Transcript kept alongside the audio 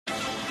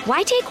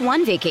Why take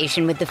one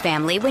vacation with the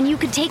family when you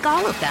could take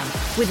all of them?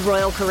 With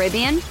Royal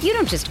Caribbean, you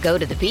don't just go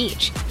to the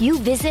beach. You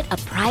visit a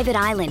private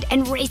island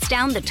and race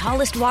down the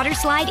tallest water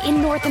slide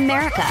in North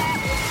America.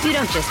 You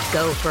don't just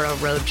go for a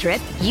road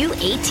trip. You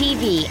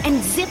ATV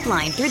and zip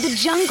line through the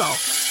jungle.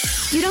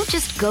 You don't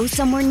just go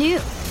somewhere new.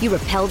 You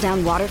rappel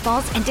down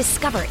waterfalls and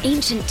discover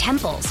ancient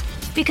temples.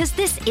 Because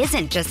this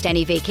isn't just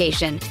any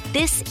vacation.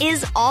 This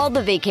is all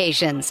the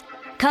vacations.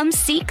 Come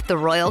seek the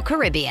Royal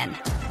Caribbean.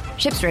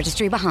 Ships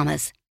Registry,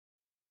 Bahamas.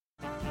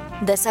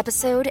 This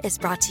episode is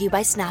brought to you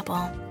by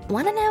Snapple.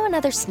 Want to know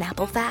another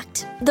Snapple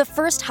fact? The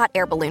first hot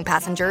air balloon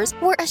passengers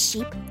were a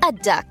sheep, a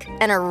duck,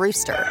 and a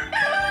rooster.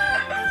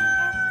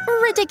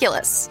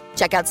 Ridiculous.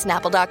 Check out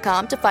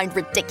Snapple.com to find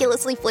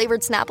ridiculously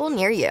flavored Snapple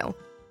near you.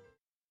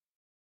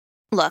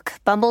 Look,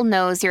 Bumble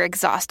knows you're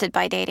exhausted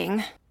by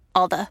dating.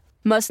 All the,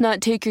 must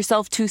not take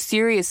yourself too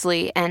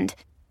seriously, and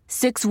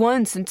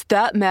 6'1" since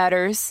that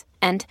matters,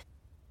 and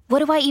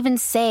what do I even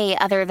say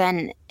other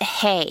than,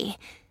 hey?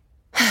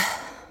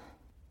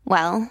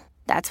 Well,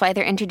 that's why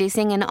they're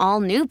introducing an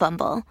all-new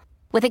Bumble,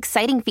 with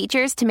exciting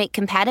features to make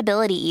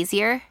compatibility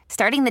easier,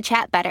 starting the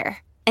chat better,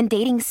 and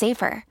dating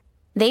safer.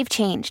 They've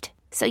changed,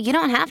 so you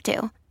don't have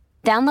to.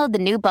 Download the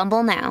new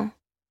Bumble now.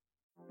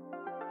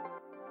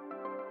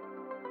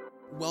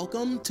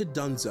 Welcome to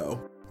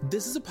Dunzo.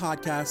 This is a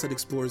podcast that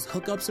explores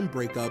hookups and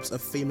breakups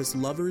of famous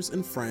lovers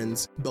and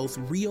friends, both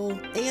real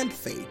and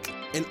fake,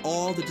 and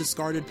all the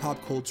discarded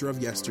pop culture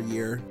of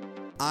yesteryear.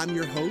 I'm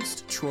your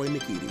host, Troy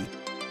McEady.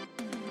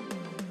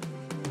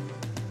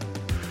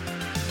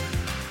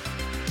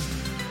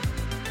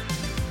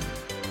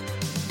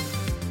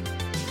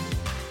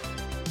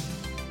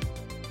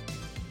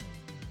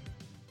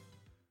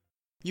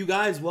 You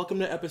guys, welcome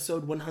to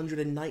episode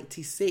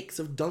 196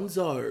 of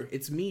Dunzo.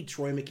 It's me,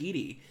 Troy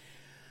McEady.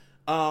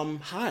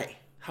 Hi,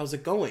 how's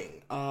it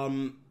going?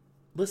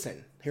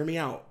 Listen, hear me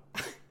out.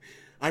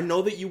 I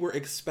know that you were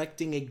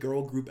expecting a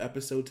girl group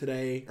episode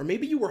today, or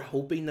maybe you were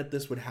hoping that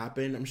this would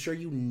happen. I'm sure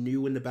you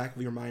knew in the back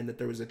of your mind that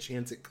there was a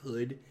chance it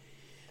could.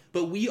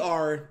 But we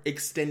are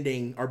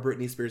extending our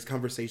Britney Spears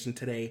conversation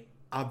today,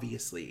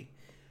 obviously.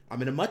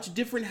 I'm in a much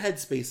different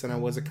headspace than I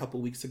was a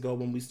couple weeks ago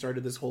when we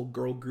started this whole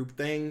girl group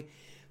thing.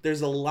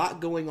 There's a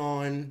lot going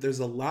on. There's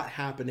a lot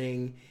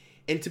happening.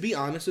 And to be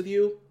honest with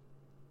you,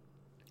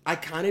 I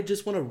kind of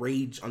just want to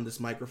rage on this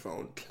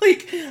microphone.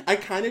 I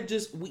kind of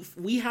just,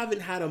 we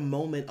haven't had a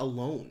moment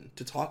alone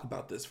to talk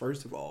about this,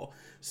 first of all.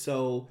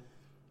 So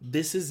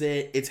this is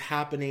it. It's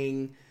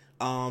happening.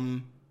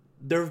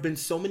 There have been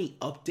so many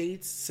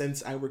updates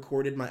since I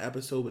recorded my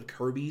episode with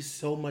Kirby.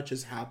 So much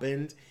has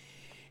happened.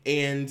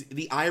 And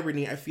the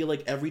irony, I feel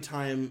like every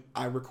time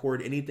I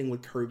record anything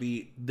with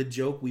Kirby, the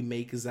joke we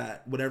make is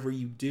that whatever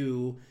you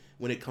do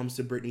when it comes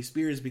to Britney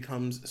Spears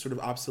becomes sort of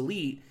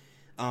obsolete,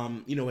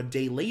 a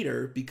day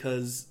later,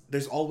 because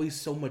there's always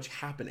so much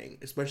happening,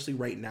 especially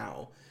right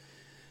now.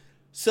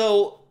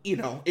 So,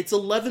 it's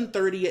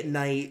 11:30 at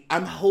night.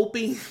 I'm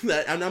hoping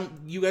that,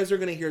 you guys are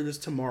going to hear this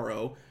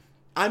tomorrow.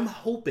 I'm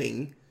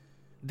hoping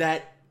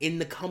that in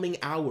the coming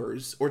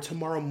hours or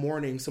tomorrow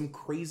morning, some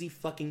crazy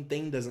fucking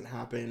thing doesn't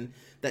happen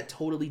that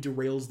totally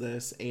derails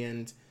this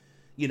and,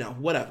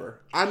 whatever.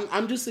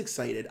 I'm just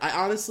excited. I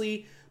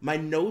honestly, my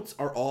notes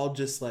are all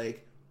just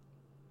like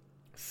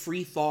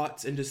free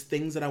thoughts and just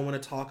things that I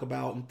want to talk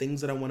about and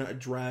things that I want to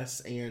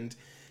address and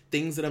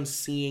things that I'm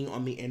seeing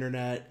on the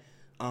internet,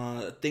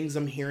 things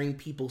I'm hearing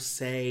people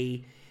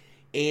say.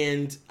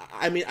 And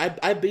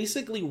I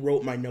basically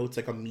wrote my notes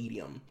like a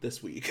medium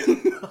this week.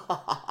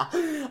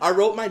 I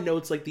wrote my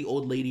notes like the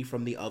old lady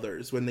from The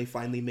Others when they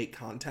finally make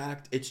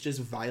contact. It's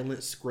just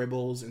violent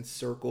scribbles and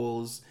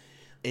circles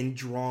and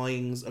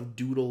drawings of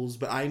doodles,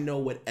 but I know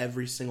what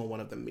every single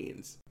one of them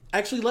means.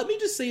 Actually, let me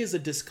just say as a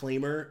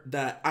disclaimer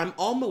that I'm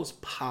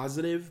almost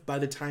positive by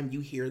the time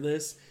you hear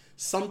this,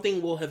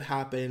 something will have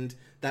happened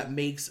that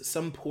makes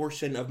some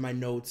portion of my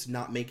notes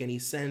not make any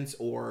sense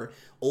or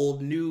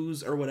old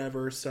news or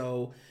whatever.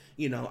 So,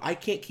 I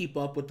can't keep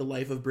up with the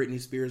life of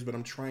Britney Spears, but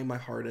I'm trying my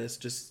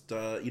hardest. Just,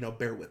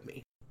 bear with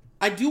me.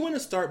 I do want to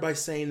start by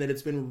saying that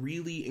it's been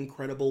really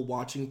incredible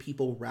watching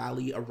people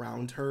rally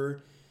around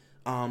her.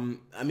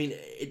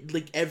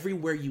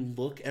 Everywhere you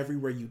look,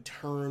 everywhere you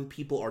turn,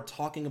 people are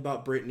talking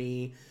about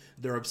Britney.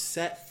 They're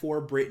upset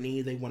for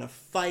Britney. They want to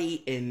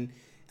fight. And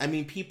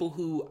people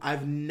who I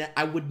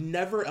would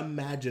never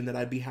imagine that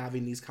I'd be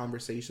having these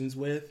conversations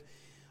with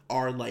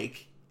are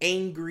like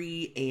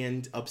angry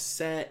and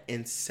upset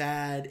and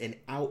sad and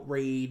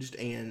outraged,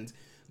 and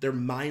their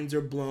minds are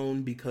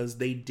blown because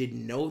they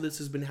didn't know this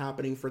has been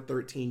happening for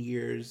 13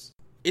 years.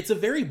 It's a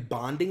very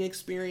bonding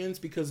experience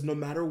because no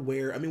matter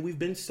where, we've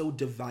been so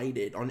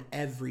divided on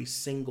every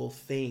single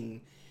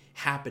thing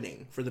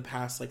happening for the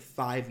past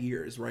 5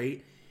 years,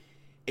 right?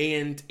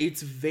 And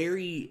it's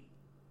very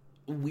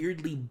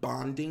weirdly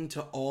bonding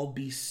to all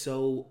be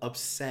so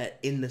upset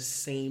in the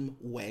same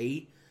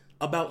way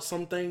about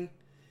something.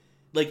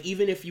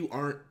 Even if you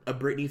aren't a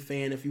Britney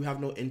fan, if you have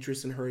no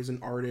interest in her as an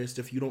artist,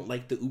 if you don't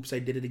like the Oops, I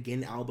Did It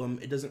Again album,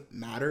 it doesn't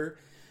matter.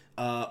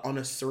 on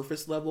a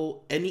surface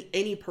level,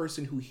 any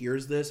person who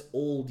hears this,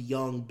 old,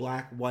 young,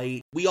 black,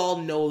 white, we all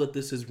know that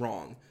this is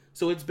wrong.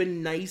 So it's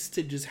been nice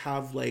to just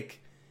have,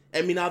 like,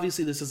 I mean,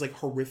 obviously this is, like,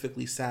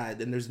 horrifically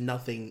sad, and there's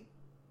nothing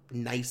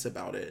nice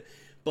about it.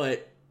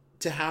 But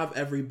to have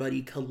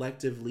everybody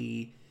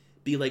collectively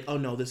be like, oh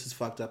no, this is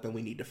fucked up and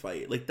we need to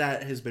fight. Like,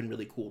 that has been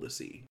really cool to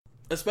see.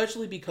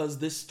 Especially because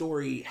this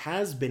story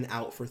has been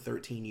out for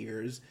 13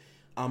 years.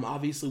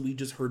 Obviously, we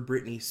just heard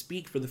Britney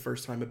speak for the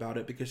first time about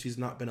it because she's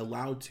not been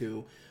allowed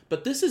to.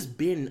 But this has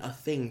been a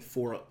thing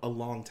for a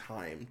long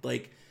time.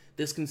 Like,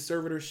 this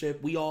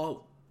conservatorship, we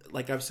all,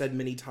 like I've said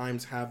many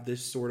times, have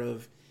this sort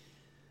of,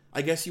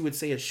 I guess you would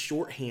say, a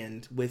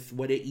shorthand with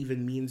what it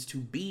even means to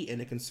be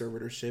in a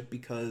conservatorship,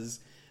 because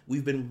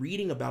we've been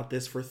reading about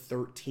this for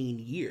 13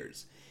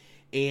 years.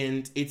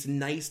 And it's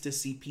nice to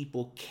see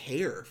people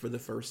care for the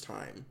first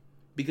time.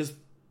 Because,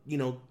 you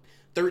know,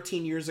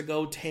 13 years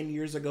ago, 10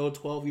 years ago,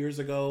 12 years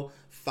ago,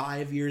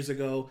 5 years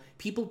ago,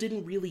 people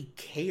didn't really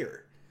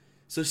care.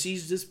 So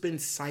she's just been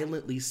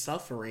silently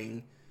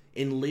suffering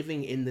and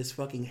living in this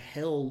fucking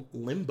hell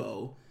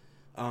limbo.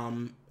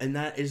 And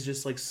that is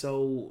just like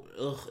so,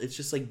 it's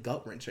just like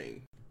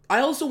gut-wrenching. I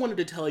also wanted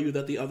to tell you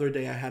that the other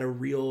day I had a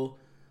real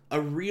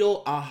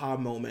aha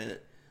moment,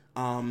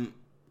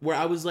 where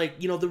I was like,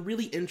 you know, the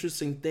really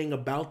interesting thing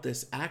about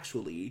this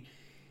actually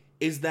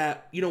is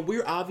that, you know,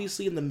 we're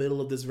obviously in the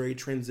middle of this very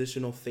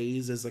transitional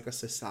phase as like a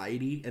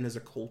society and as a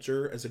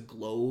culture, as a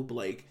globe.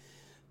 Like,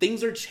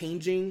 things are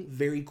changing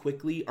very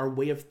quickly. Our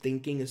way of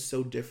thinking is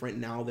so different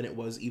now than it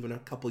was even a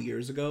couple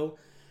years ago.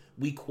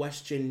 We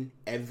question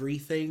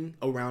everything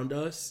around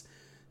us,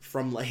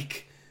 from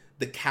like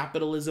the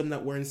capitalism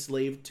that we're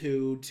enslaved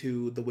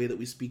to the way that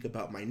we speak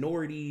about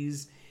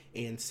minorities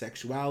and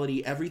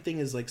sexuality. Everything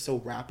is like so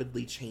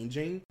rapidly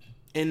changing.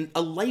 And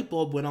a light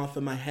bulb went off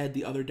in my head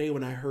the other day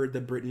when I heard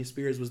that Britney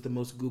Spears was the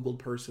most Googled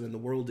person in the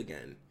world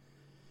again.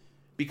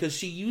 Because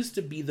she used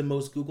to be the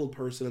most Googled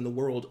person in the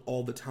world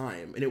all the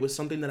time. And it was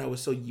something that I was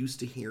so used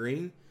to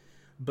hearing,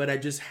 but I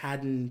just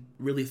hadn't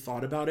really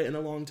thought about it in a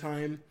long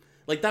time.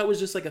 Like, that was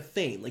just like a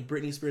thing. Like,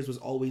 Britney Spears was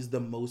always the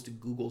most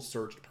Google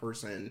searched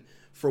person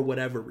for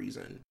whatever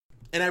reason.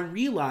 And I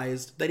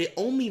realized that it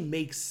only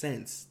makes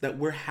sense that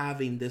we're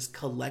having this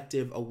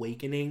collective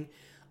awakening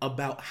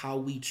about how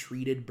we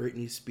treated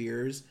Britney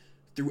Spears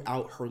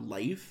throughout her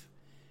life,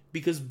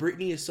 because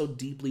Britney is so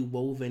deeply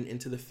woven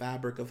into the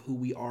fabric of who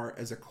we are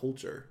as a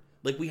culture.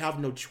 Like, we have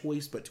no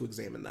choice but to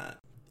examine that.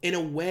 In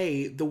a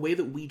way, the way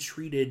that we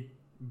treated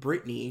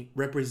Britney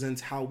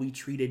represents how we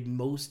treated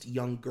most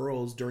young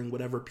girls during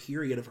whatever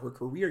period of her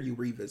career you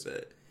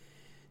revisit,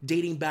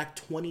 dating back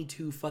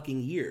 22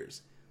 fucking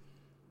years.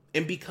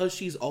 And because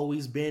she's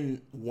always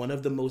been one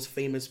of the most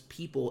famous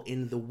people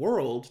in the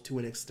world to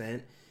an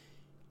extent,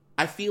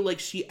 I feel like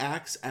she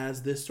acts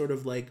as this sort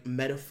of like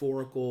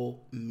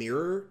metaphorical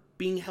mirror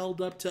being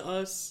held up to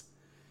us.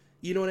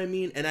 You know what I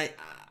mean? And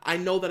I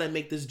know that I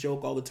make this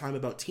joke all the time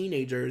about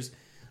teenagers,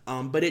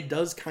 but it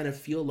does kind of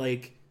feel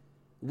like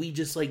we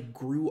just like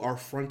grew our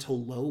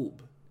frontal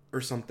lobe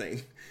or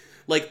something.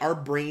 Like, our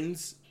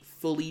brains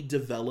fully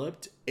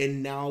developed,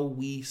 and now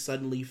we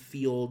suddenly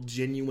feel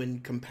genuine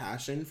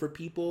compassion for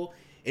people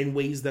in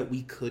ways that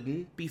we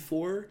couldn't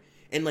before.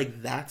 And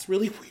like, that's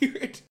really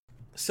weird.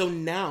 So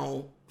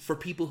now, for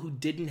people who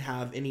didn't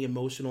have any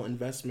emotional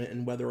investment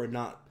in whether or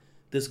not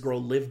this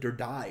girl lived or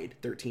died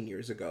 13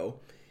 years ago,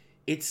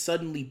 it's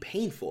suddenly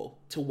painful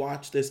to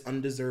watch this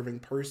undeserving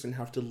person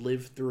have to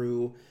live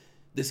through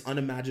this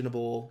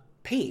unimaginable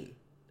pain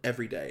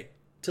every day,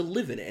 to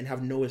live in it and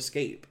have no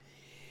escape.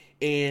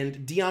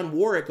 And Dionne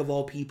Warwick, of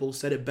all people,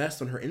 said it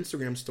best on her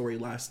Instagram story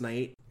last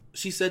night.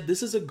 She said,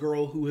 "This is a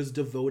girl who has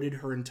devoted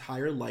her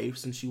entire life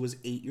since she was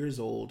 8 years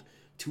old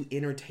to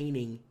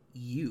entertaining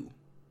you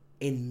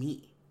and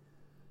me.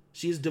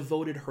 She has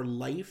devoted her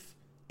life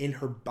and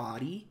her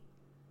body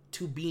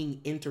to being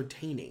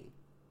entertaining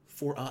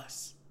for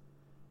us."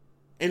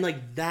 And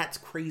like, that's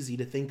crazy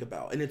to think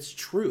about. And it's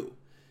true.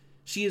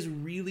 She has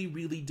really,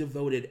 really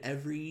devoted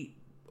every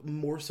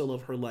morsel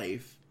of her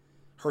life,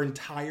 her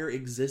entire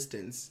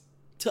existence,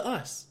 to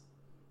us,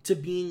 to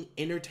being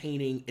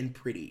entertaining and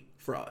pretty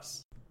for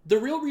us. The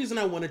real reason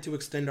I wanted to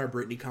extend our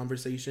Britney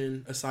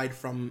conversation, aside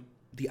from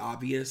the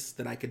obvious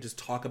that I could just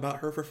talk about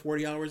her for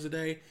 40 hours a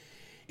day,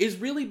 is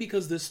really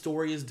because this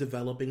story is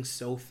developing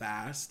so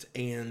fast,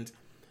 and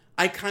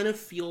I kind of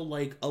feel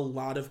like a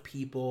lot of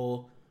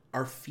people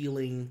are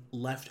feeling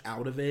left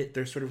out of it.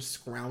 They're sort of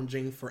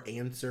scrounging for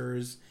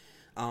answers.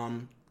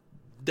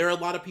 There are a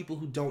lot of people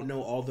who don't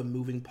know all the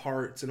moving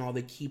parts and all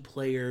the key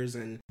players,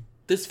 and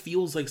this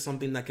feels like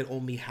something that could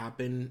only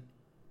happen,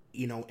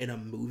 you know, in a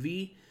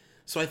movie.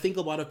 So I think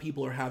a lot of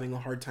people are having a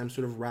hard time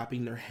sort of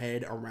wrapping their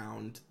head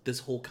around this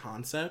whole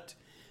concept,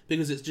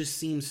 because it just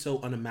seems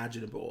so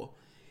unimaginable.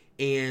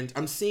 And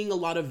I'm seeing a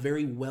lot of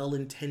very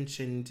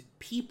well-intentioned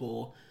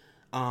people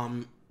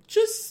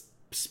just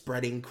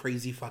spreading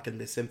crazy fucking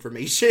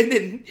misinformation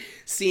and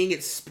seeing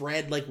it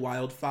spread like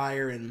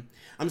wildfire. And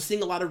I'm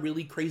seeing a lot of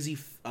really crazy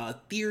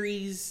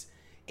theories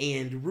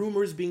and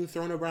rumors being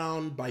thrown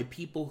around by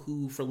people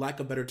who, for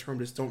lack of a better term,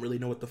 just don't really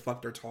know what the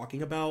fuck they're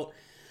talking about.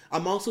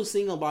 I'm also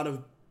seeing a lot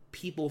of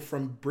people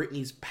from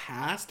Britney's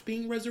past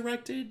being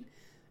resurrected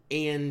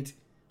and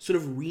sort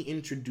of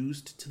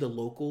reintroduced to the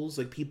locals.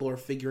 Like, people are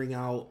figuring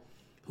out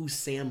who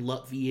Sam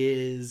Lutfi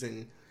is,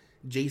 and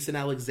Jason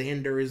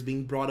Alexander is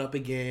being brought up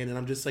again, and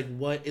I'm just like,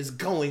 what is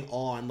going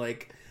on?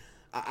 Like,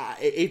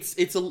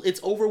 it's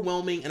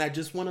overwhelming, and I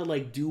just want to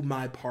like do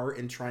my part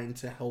in trying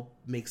to help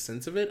make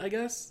sense of it, I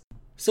guess.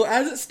 So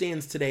as it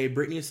stands today,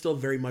 Britney is still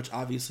very much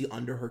obviously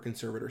under her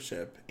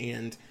conservatorship,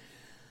 and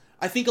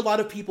I think a lot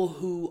of people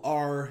who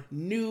are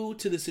new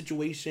to the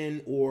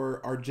situation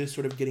or are just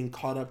sort of getting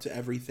caught up to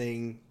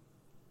everything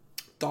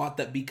thought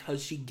that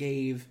because she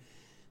gave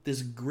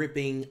this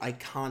gripping,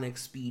 iconic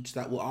speech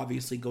that will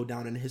obviously go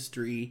down in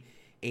history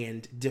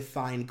and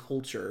define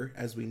culture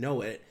as we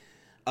know it,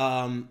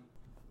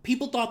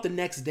 people thought the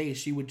next day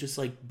she would just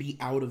like be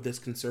out of this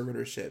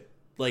conservatorship,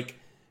 like,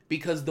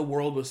 because the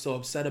world was so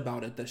upset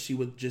about it that she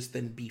would just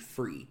then be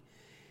free.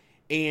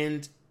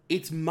 And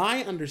it's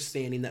my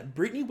understanding that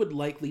Britney would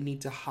likely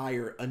need to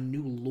hire a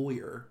new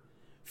lawyer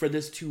for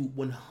this to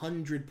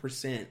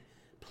 100%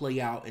 play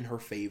out in her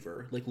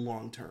favor, like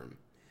long term.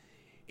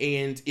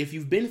 And if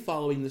you've been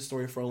following this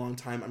story for a long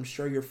time, I'm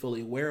sure you're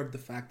fully aware of the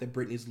fact that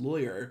Britney's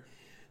lawyer,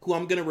 who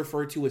I'm going to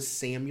refer to as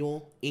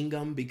Samuel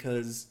Ingham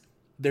because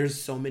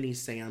there's so many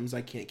Sams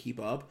I can't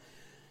keep up,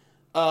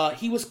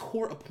 he was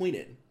court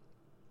appointed.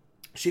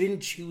 She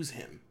didn't choose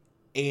him.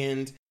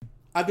 And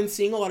I've been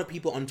seeing a lot of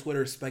people on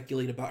Twitter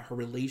speculate about her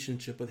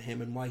relationship with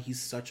him and why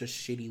he's such a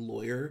shitty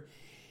lawyer.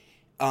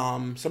 So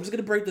I'm just going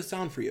to break this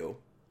down for you.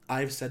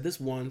 I've said this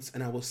once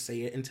and I will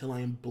say it until I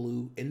am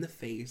blue in the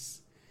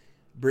face.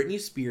 Britney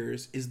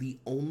Spears is the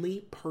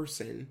only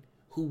person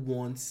who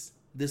wants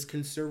this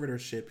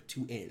conservatorship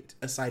to end,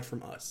 aside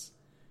from us.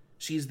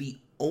 She's the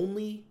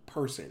only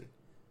person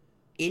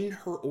in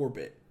her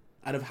orbit,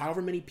 out of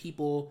however many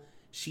people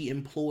she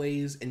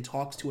employs and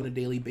talks to on a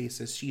daily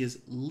basis, she is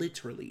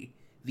literally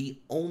the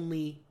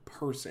only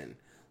person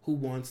who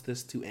wants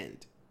this to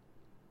end.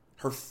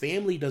 Her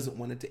family doesn't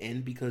want it to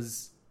end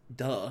because,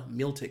 duh,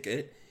 meal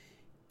ticket.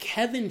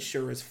 Kevin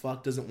sure as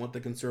fuck doesn't want the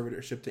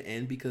conservatorship to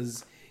end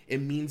because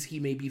it means he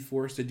may be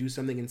forced to do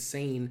something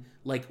insane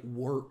like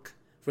work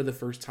for the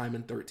first time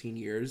in 13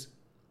 years.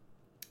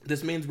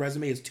 This man's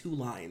resume is 2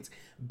 lines: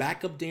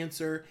 backup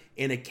dancer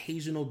and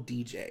occasional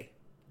DJ,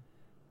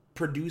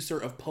 producer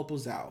of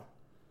Popozao.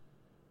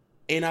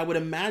 And I would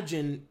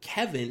imagine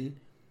Kevin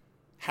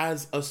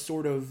has a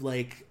sort of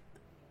like,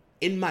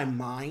 in my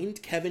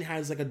mind, Kevin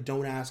has like a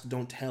don't ask,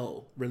 don't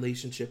tell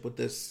relationship with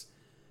this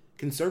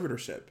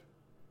conservatorship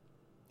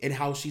and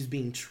how she's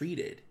being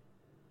treated.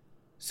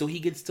 So he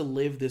gets to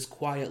live this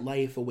quiet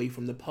life away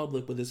from the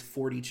public with his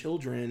 40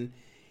 children.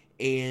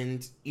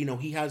 And, you know,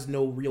 he has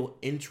no real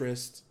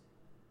interest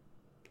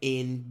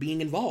in being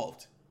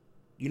involved.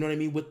 You know what I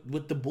mean?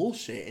 With the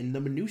bullshit and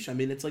the minutia. I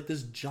mean, it's like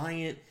this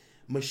giant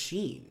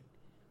machine.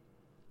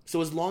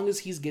 So as long as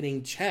he's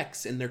getting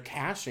checks and they're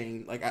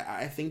cashing, like,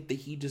 I think that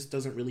he just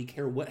doesn't really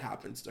care what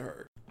happens to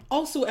her.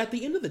 Also, at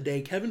the end of the day,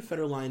 Kevin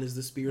Federline is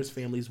the Spears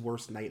family's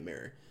worst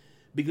nightmare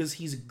because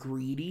he's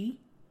greedy.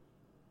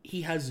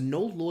 He has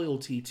no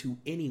loyalty to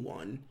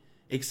anyone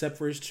except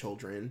for his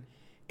children,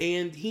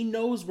 and he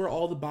knows where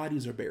all the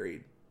bodies are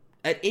buried.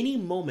 At any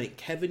moment,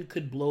 Kevin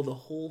could blow the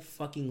whole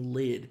fucking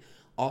lid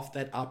off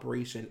that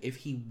operation if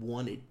he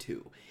wanted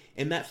to,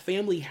 and that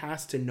family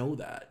has to know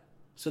that.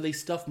 So they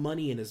stuff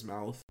money in his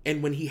mouth,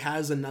 and when he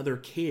has another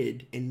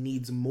kid and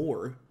needs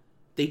more,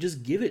 they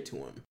just give it to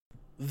him.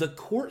 The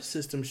court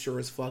system sure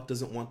as fuck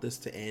doesn't want this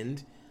to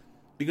end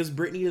because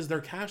Britney is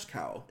their cash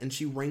cow, and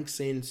she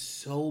ranks in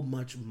so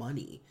much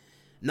money.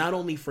 Not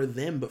only for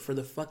them, but for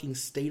the fucking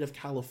state of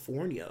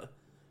California.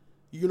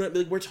 You know,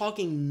 like, we're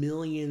talking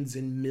millions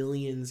and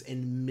millions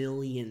and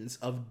millions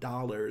of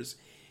dollars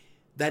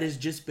that has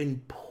just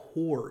been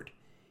poured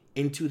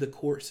into the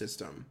court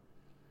system.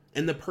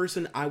 And the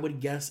person I would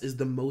guess is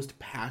the most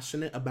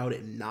passionate about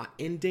it not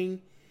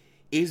ending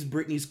is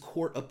Britney's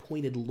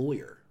court-appointed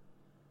lawyer,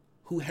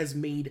 who has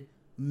made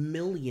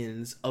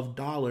millions of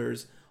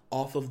dollars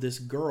off of this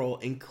girl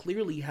and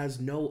clearly has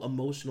no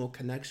emotional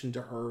connection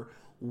to her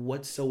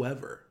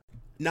whatsoever.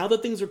 Now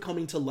that things are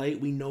coming to light,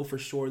 we know for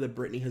sure that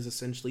Britney has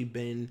essentially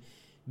been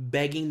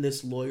begging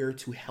this lawyer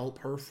to help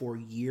her for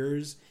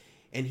years,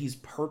 and he's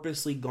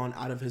purposely gone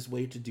out of his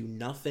way to do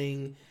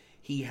nothing.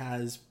 He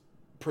has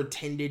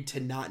pretended to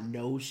not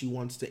know she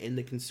wants to end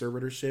the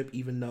conservatorship,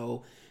 even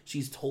though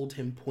she's told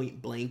him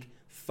point blank,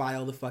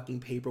 file the fucking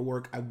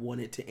paperwork, I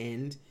want it to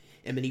end.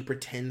 And then he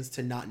pretends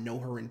to not know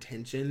her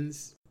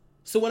intentions.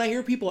 So when I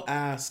hear people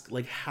ask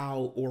like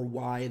how or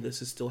why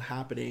this is still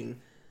happening,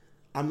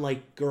 I'm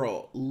like,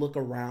 girl, look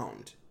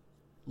around.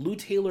 Lou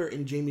Taylor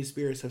and Jamie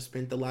Spears have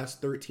spent the last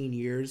 13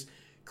 years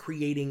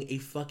creating a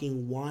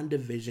fucking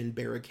WandaVision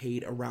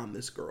barricade around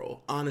this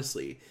girl.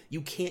 Honestly, you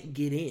can't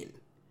get in.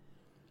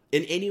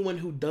 And anyone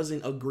who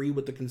doesn't agree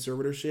with the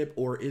conservatorship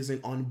or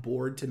isn't on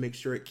board to make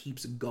sure it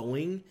keeps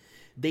going,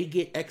 they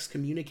get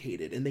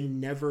excommunicated and they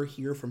never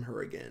hear from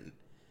her again.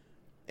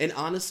 And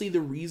honestly,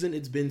 the reason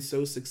it's been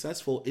so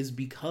successful is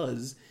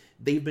because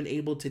they've been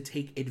able to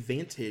take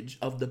advantage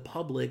of the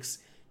public's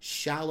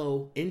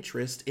shallow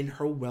interest in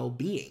her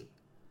well-being.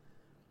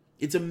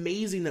 It's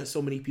amazing that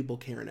so many people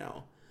care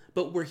now.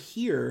 But we're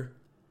here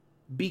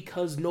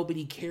because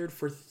nobody cared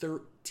for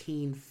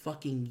 13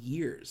 fucking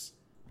years.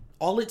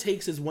 All it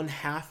takes is one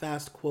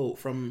half-assed quote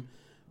from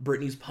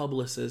Britney's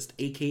publicist,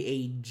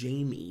 aka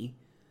Jamie,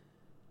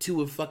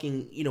 to a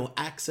fucking,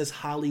 Access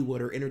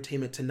Hollywood or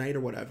Entertainment Tonight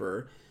or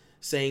whatever,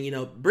 saying,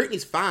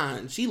 Britney's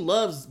fine. She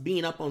loves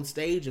being up on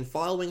stage and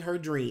following her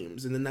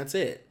dreams. And then that's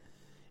it.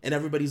 And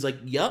everybody's like,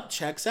 yup,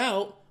 checks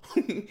out.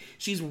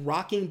 She's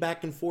rocking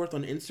back and forth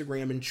on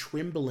Instagram and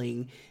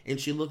trembling. And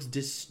she looks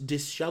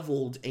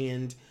disheveled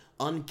and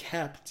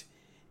unkept.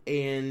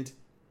 And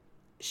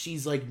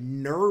she's like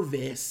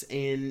nervous.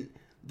 And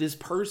this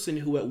person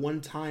who at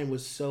one time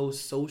was so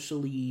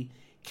socially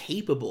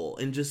capable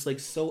and just like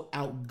so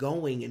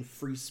outgoing and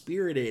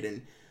free-spirited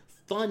and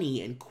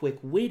funny and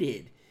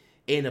quick-witted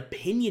and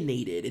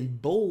opinionated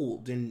and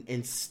bold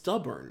and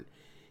stubborn,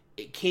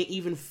 it can't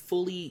even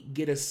fully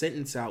get a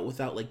sentence out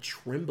without like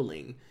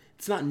trembling.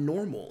 It's not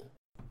normal.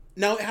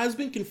 Now, it has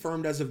been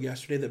confirmed as of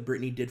yesterday that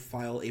Britney did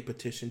file a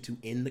petition to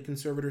end the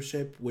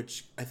conservatorship,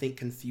 which I think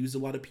confused a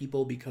lot of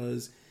people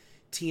because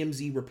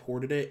TMZ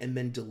reported it and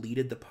then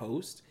deleted the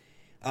post.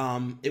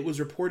 It was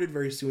reported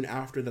very soon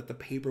after that the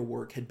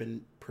paperwork had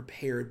been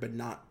prepared but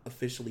not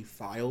officially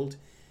filed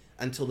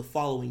until the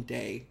following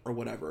day or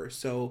whatever.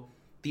 So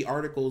the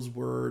articles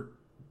were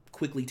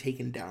quickly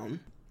taken down.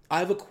 I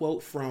have a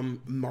quote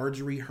from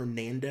Marjorie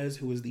Hernandez,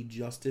 who is the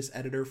justice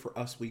editor for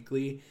Us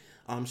Weekly.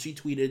 She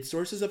tweeted,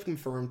 "Sources have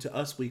confirmed to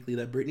Us Weekly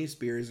that Britney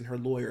Spears and her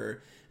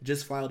lawyer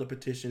just filed a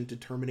petition to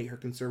terminate her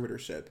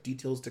conservatorship.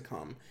 Details to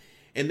come."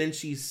 And then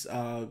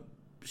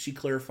she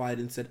clarified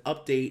and said,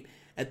 "Update,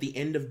 at the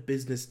end of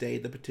business day,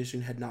 the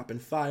petition had not been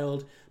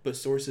filed, but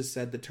sources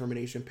said the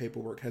termination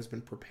paperwork has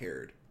been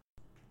prepared."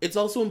 It's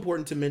also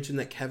important to mention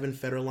that Kevin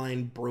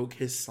Federline broke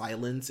his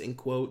silence, in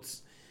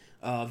quotes,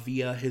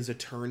 via his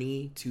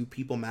attorney to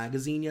People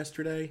magazine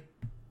yesterday.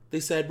 They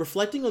said,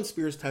 reflecting on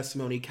Spears'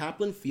 testimony,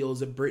 Kaplan feels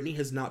that Britney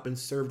has not been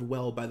served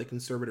well by the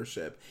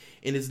conservatorship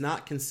and is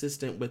not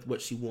consistent with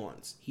what she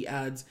wants. He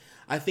adds,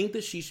 "I think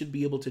that she should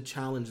be able to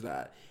challenge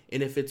that,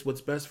 and if it's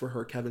what's best for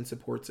her, Kevin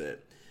supports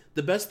it.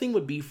 The best thing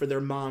would be for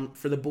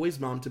the boy's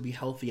mom to be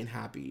healthy and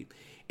happy.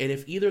 And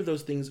if either of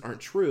those things aren't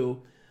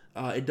true,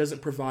 it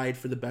doesn't provide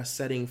for the best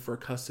setting for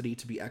custody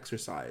to be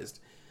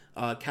exercised."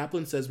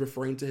 Kaplan says,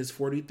 referring to his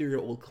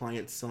 43-year-old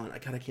client's son. I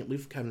can't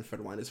believe Kevin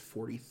Federline is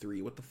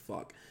 43. What the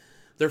fuck?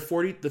 The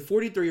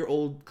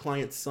 43-year-old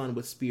client's son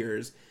with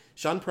Spears,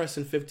 Sean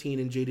Preston 15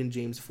 and Jaden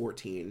James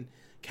 14.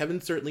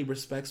 Kevin certainly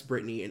respects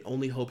Britney and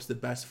only hopes the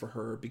best for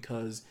her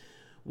because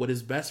what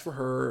is best for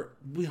her,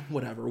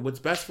 whatever, what's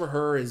best for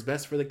her is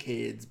best for the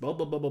kids, blah,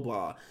 blah, blah, blah,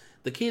 blah.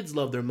 The kids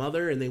love their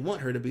mother and they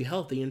want her to be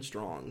healthy and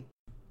strong.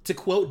 To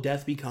quote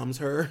Death Becomes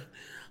Her,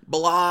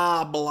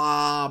 blah,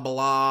 blah,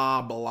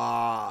 blah,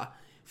 blah.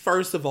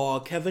 First of all,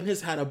 Kevin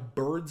has had a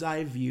bird's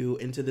eye view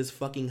into this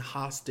fucking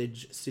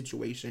hostage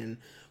situation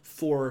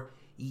for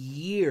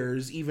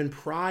years, even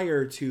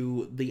prior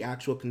to the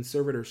actual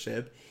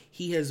conservatorship.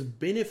 He has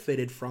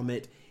benefited from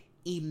it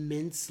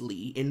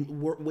immensely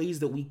in ways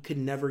that we could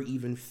never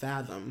even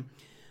fathom.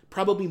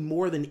 Probably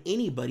more than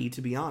anybody,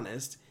 to be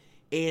honest.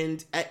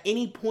 And at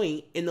any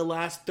point in the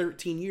last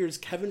 13 years,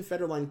 Kevin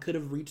Federline could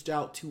have reached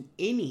out to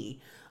any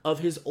of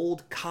his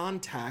old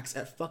contacts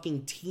at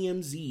fucking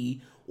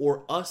TMZ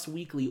or Us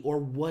Weekly or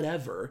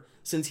whatever,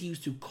 since he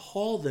used to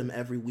call them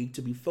every week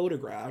to be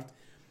photographed.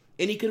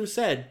 And he could have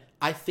said,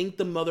 "I think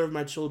the mother of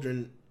my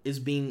children is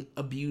being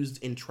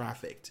abused and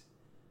trafficked."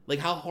 Like,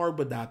 how hard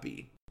would that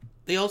be?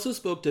 They also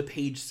spoke to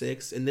Page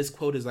 6, and this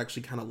quote is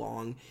actually kind of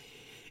long.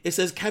 It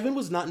says, "Kevin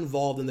was not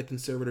involved in the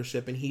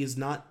conservatorship, and he is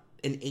not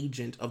an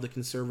agent of the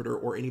conservator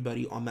or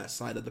anybody on that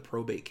side of the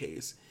probate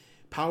case."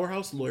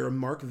 Powerhouse lawyer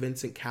Mark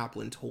Vincent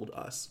Kaplan told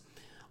Us,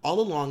 "All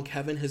along,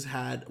 Kevin has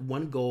had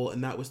one goal,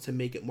 and that was to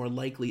make it more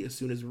likely as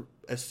soon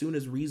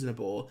as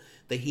reasonable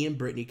that he and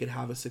Britney could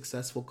have a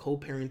successful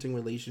co-parenting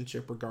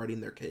relationship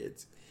regarding their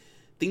kids.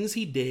 Things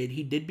he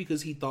did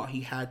because he thought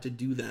he had to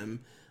do them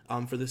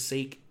for the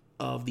sake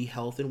of the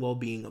health and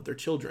well-being of their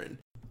children.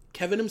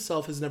 Kevin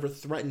himself has never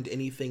threatened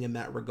anything in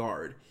that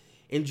regard.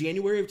 In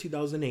January of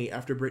 2008,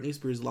 after Britney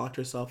Spears locked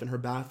herself in her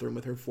bathroom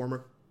with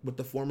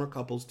the former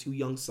couple's two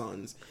young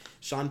sons,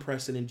 Sean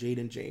Preston and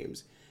Jaden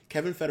James,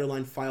 Kevin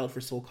Federline filed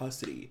for sole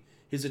custody.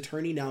 His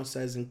attorney now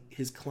says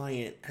his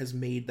client has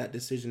made that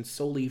decision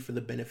solely for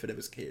the benefit of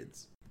his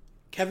kids.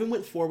 Kevin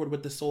went forward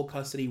with the sole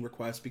custody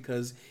request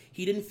because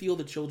he didn't feel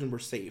the children were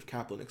safe,"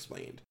 Kaplan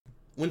explained.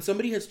 "When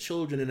somebody has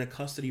children in a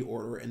custody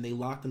order and they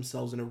lock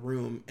themselves in a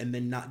room and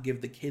then not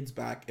give the kids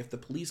back if the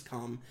police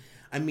come,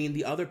 I mean,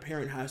 the other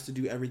parent has to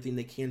do everything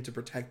they can to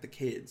protect the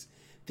kids.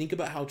 Think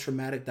about how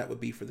traumatic that would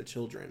be for the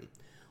children.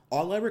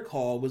 All I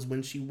recall was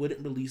when she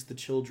wouldn't release the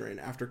children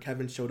after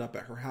Kevin showed up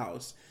at her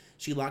house.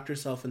 She locked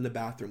herself in the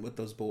bathroom with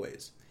those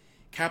boys.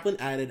 Kaplan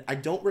added, "I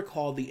don't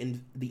recall the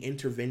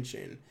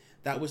intervention.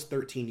 That was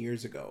 13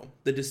 years ago.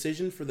 The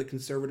decision for the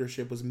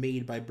conservatorship was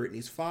made by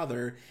Britney's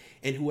father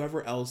and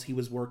whoever else he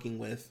was working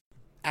with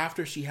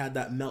after she had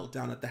that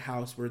meltdown at the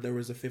house where there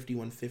was a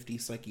 5150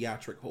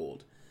 psychiatric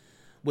hold.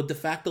 Would the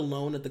fact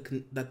alone at the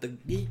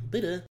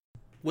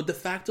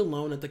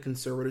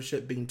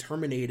conservatorship being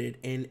terminated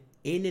and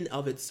in and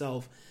of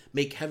itself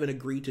make Kevin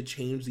agree to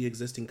change the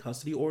existing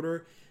custody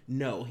order?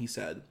 No," he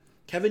said.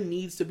 "Kevin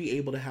needs to be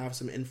able to have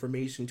some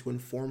information to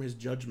inform his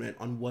judgment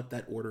on what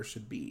that order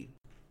should be."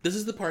 This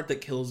is the part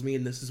that kills me,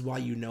 and this is why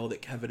you know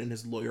that Kevin and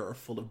his lawyer are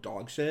full of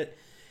dog shit.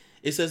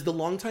 It says, "The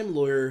longtime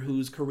lawyer,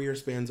 whose career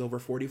spans over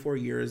 44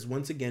 years,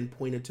 once again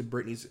pointed to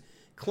Britney's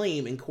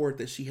claim in court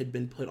that she had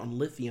been put on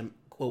lithium,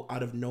 quote,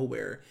 out of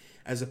nowhere,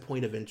 as a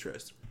point of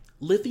interest.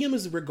 Lithium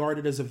is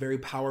regarded as a very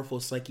powerful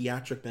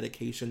psychiatric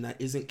medication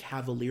that isn't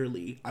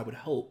cavalierly, I would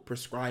hope,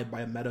 prescribed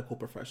by a medical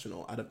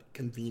professional out of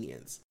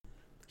convenience."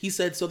 He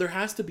said, "So there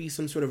has to be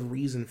some sort of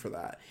reason for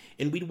that,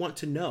 and we'd want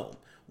to know,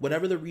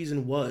 whatever the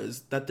reason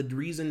was, that the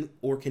reason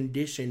or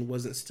condition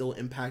wasn't still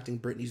impacting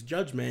Britney's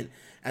judgment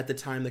at the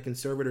time the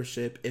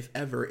conservatorship, if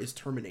ever, is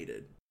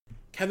terminated."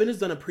 Kevin has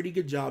done a pretty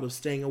good job of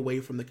staying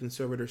away from the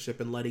conservatorship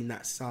and letting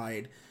that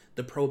side,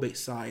 the probate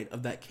side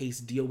of that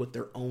case, deal with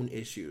their own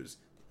issues.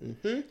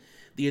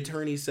 The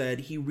attorney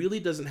said he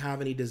really doesn't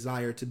have any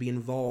desire to be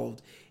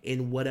involved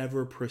in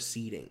whatever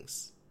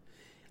proceedings.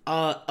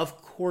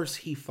 Of course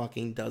he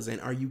fucking doesn't.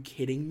 Are you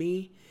kidding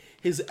me?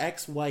 His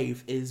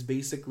ex-wife is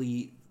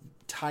basically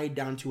tied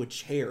down to a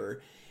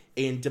chair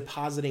and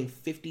depositing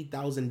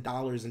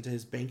 $50,000 into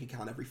his bank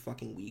account every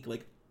fucking week.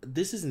 Like,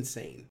 this is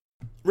insane.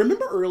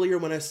 Remember earlier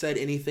when I said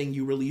anything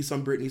you release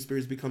on Britney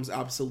Spears becomes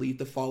obsolete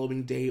the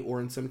following day, or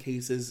in some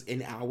cases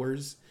in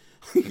hours?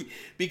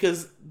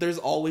 Because there's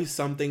always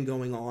something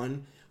going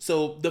on.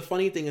 So the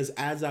funny thing is,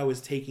 as I was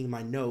taking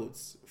my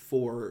notes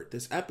for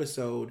this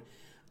episode,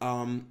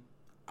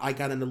 I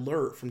got an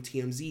alert from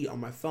TMZ on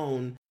my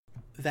phone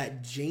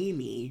that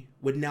Jamie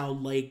would now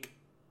like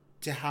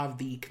to have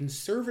the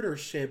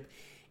conservatorship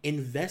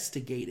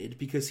investigated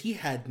because he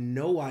had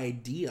no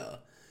idea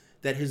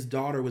that his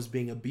daughter was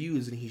being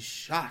abused, and he's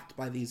shocked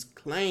by these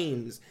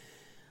claims.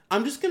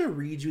 I'm just gonna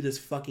read you this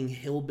fucking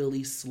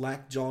hillbilly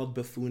slack-jawed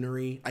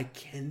buffoonery. I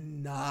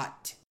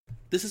cannot.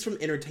 This is from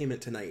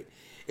Entertainment Tonight.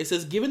 It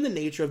says, "Given the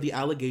nature of the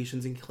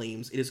allegations and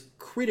claims, it is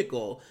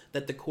critical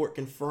that the court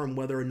confirm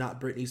whether or not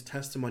Britney's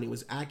testimony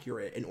was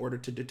accurate in order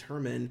to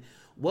determine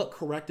what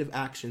corrective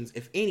actions,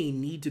 if any,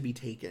 need to be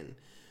taken.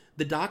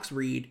 The docs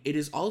read, it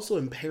is also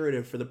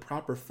imperative for the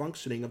proper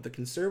functioning of the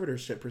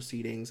conservatorship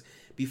proceedings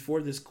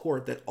before this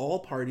court that all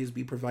parties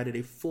be provided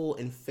a full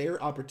and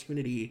fair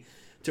opportunity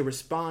to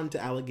respond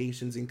to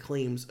allegations and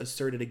claims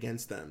asserted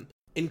against them,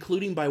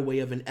 including by way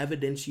of an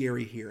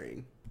evidentiary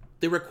hearing.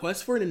 The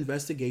request for an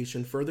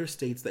investigation further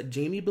states that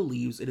Jamie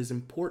believes it is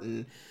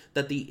important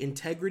that the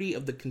integrity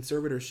of the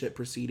conservatorship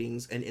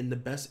proceedings and in the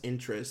best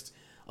interest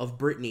of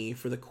Britney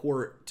for the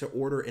court to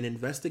order an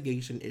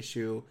investigation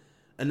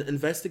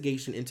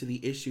into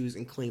the issues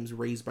and claims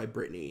raised by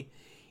Britney.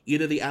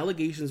 Either the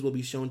allegations will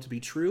be shown to be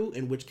true,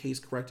 in which case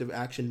corrective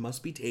action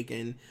must be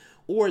taken,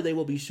 or they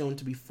will be shown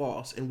to be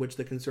false, in which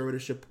the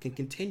conservatorship can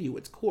continue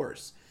its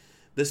course.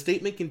 The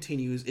statement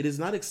continues, it is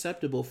not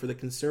acceptable for the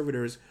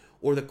conservators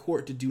or the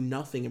court to do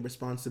nothing in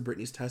response to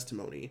Britney's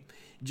testimony.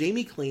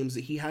 Jamie claims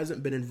that he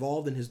hasn't been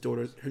involved in his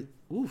daughter.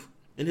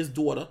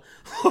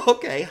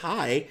 Okay,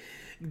 hi.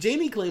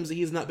 Jamie claims that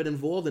he has not been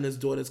involved in his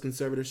daughter's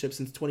conservatorship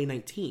since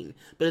 2019,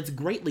 but is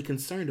greatly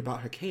concerned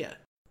about her care.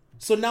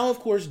 So now, of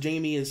course,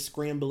 Jamie is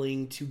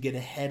scrambling to get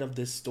ahead of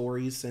this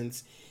story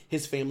since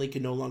his family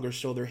can no longer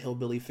show their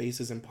hillbilly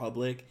faces in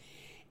public.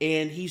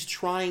 And he's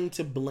trying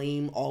to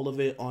blame all of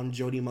it on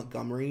Jodi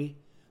Montgomery,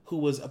 who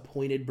was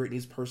appointed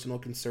Britney's personal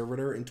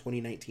conservator in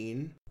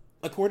 2019.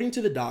 According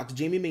to the docs,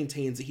 Jamie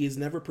maintains that he has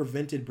never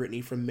prevented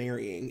Britney from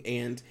marrying,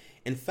 and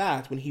in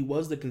fact, when he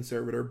was the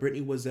conservator,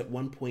 Britney was at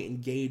one point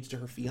engaged to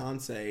her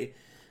fiancé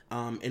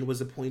and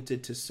was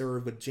appointed to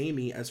serve with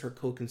Jamie as her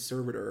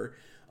co-conservator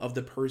of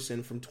the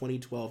person from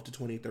 2012 to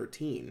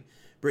 2013.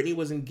 Britney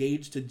was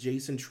engaged to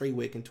Jason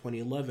Trawick in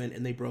 2011,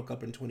 and they broke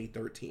up in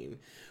 2013,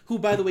 who,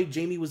 by the way,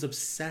 Jamie was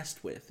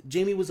obsessed with.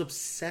 Jamie was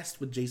obsessed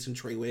with Jason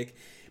Trawick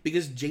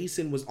because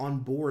Jason was on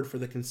board for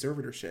the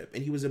conservatorship,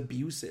 and he was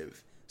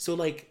abusive. So,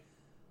 like,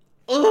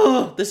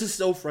 ugh, this is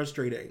so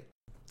frustrating.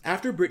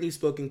 After Britney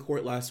spoke in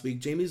court last week,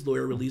 Jamie's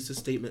lawyer released a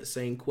statement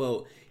saying,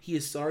 quote, he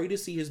is sorry to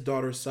see his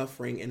daughter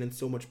suffering and in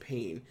so much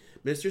pain.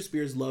 Mr.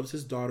 Spears loves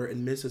his daughter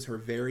and misses her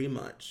very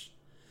much.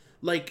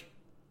 Like,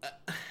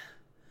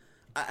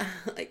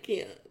 I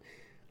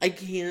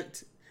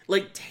can't.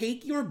 Like,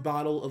 take your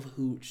bottle of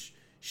hooch,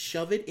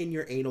 shove it in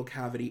your anal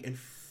cavity, and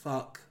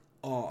fuck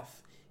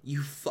off.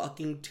 You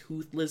fucking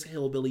toothless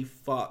hillbilly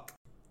fuck.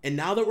 And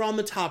now that we're on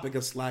the topic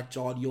of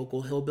slack-jawed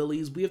yokel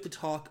hillbillies, we have to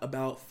talk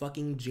about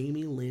fucking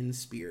Jamie Lynn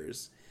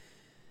Spears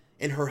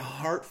and her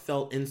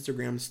heartfelt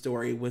Instagram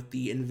story with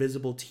the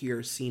invisible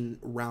tears seen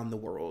around the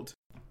world.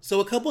 So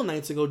a couple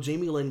nights ago,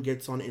 Jamie Lynn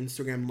gets on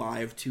Instagram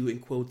Live to, in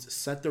quotes,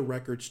 set the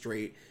record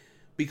straight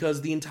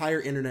because the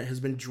entire internet has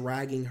been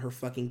dragging her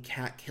fucking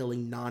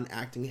cat-killing,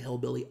 non-acting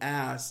hillbilly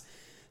ass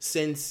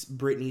since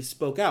Britney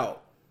spoke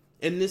out.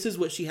 And this is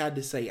what she had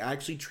to say. I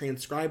actually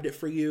transcribed it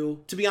for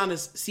you. To be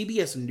honest,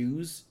 CBS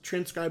News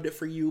transcribed it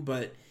for you,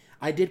 but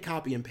I did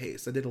copy and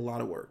paste. I did a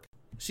lot of work.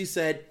 She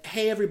said,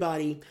 "Hey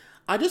everybody,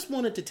 I just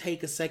wanted to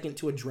take a second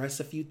to address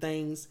a few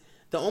things.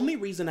 The only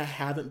reason I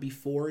haven't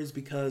before is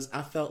because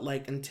I felt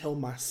like until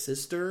my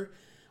sister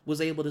was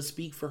able to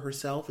speak for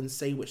herself and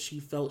say what she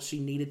felt she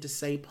needed to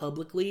say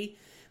publicly,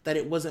 that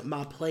it wasn't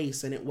my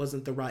place and it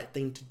wasn't the right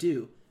thing to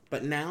do.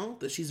 But now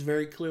that she's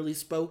very clearly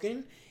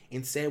spoken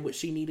and said what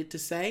she needed to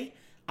say,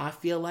 I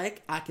feel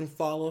like I can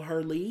follow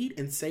her lead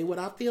and say what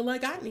I feel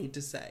like I need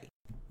to say."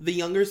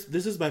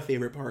 This is my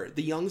favorite part.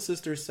 The young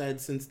sister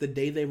said since the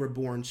day they were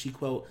born, she,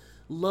 quote,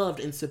 loved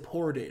and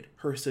supported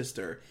her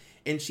sister.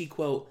 And she,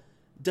 quote,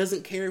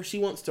 doesn't care if she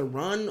wants to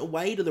run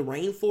away to the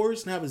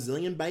rainforest and have a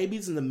zillion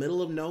babies in the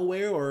middle of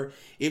nowhere, or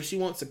if she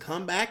wants to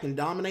come back and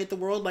dominate the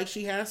world like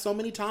she has so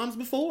many times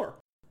before.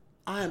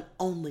 I am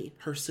only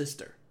her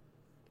sister,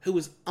 who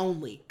is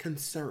only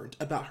concerned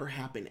about her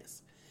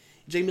happiness.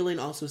 Jamie Lynn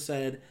also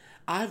said,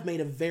 I've made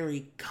a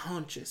very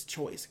conscious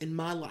choice in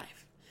my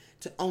life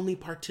to only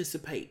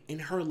participate in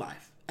her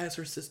life as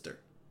her sister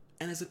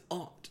and as an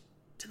aunt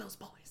to those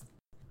boys.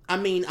 I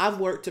mean, I've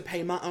worked to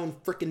pay my own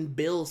frickin'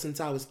 bills since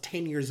I was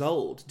 10 years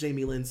old,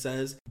 Jamie Lynn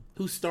says,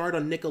 who starred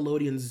on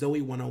Nickelodeon's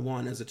Zoe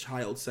 101 as a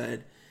child,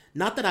 said,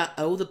 not that I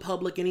owe the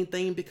public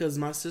anything because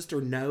my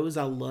sister knows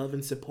I love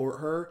and support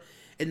her,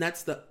 and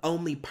that's the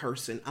only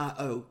person I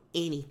owe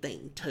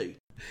anything to.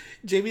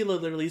 Jamie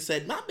Lynn literally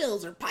said, my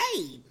bills are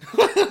paid.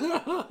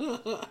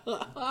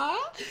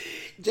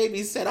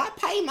 Jamie said, I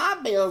pay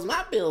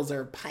my bills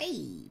are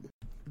paid.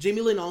 Jamie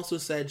Lynn also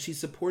said she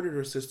supported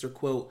her sister,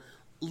 quote,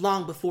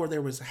 long before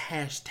there was a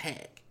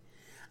hashtag.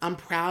 I'm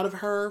proud of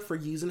her for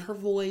using her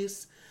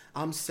voice.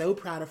 I'm so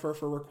proud of her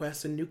for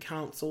requesting new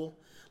counsel,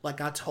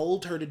 like I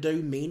told her to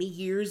do many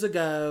years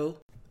ago.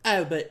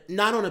 Oh, but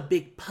not on a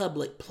big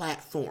public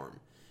platform,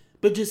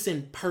 but just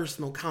in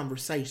personal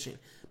conversation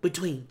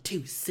between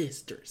two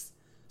sisters.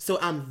 So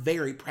I'm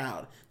very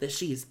proud that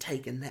she has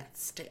taken that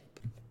step.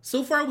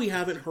 So far, we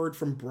haven't heard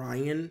from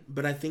Brian,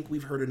 but I think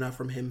we've heard enough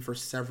from him for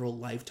several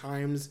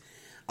lifetimes.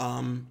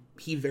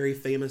 He very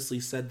famously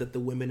said that the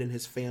women in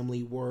his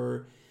family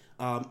were,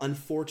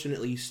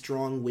 unfortunately,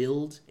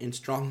 strong-willed and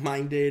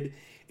strong-minded,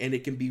 and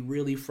it can be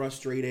really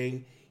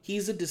frustrating.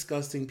 He's a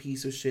disgusting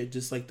piece of shit,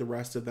 just like the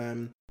rest of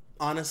them.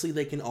 Honestly,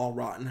 they can all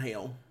rot in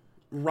hell.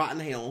 Rot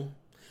in hell.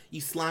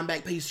 You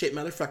slimeback piece of shit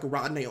motherfucker,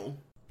 rot in hell.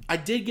 I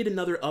did get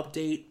another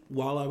update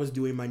while I was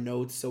doing my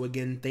notes, so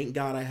again, thank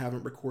God I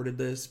haven't recorded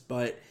this,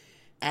 but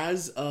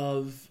as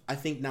of, I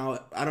think now,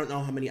 I don't know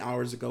how many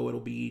hours ago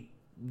it'll be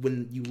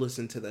when you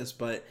listen to this,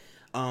 but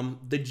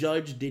the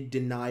judge did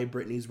deny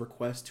Britney's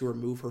request to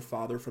remove her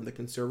father from the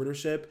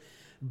conservatorship,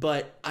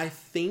 but I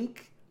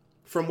think,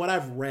 from what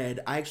I've read,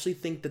 I actually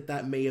think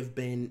that may have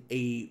been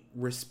a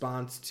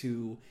response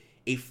to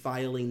a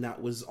filing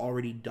that was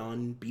already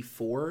done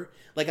before.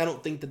 Like, I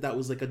don't think that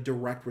was like a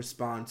direct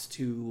response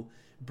to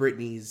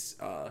Britney's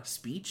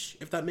speech,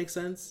 if that makes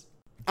sense.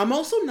 I'm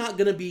also not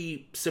going to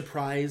be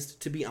surprised,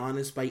 to be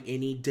honest, by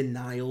any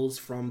denials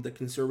from the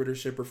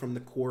conservatorship or from the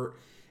court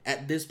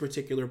at this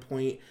particular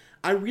point.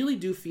 I really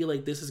do feel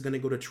like this is going to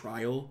go to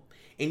trial,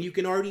 and you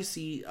can already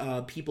see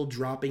people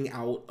dropping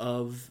out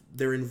of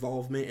their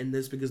involvement in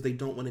this because they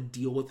don't want to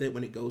deal with it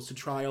when it goes to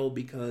trial,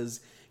 because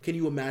can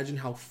you imagine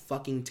how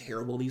fucking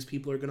terrible these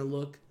people are going to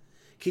look?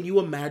 Can you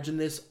imagine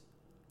this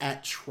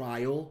at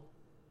trial?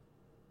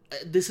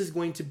 This is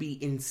going to be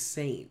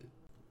insane.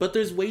 But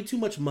there's way too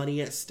much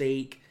money at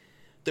stake.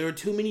 There are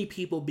too many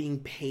people being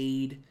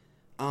paid.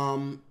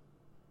 The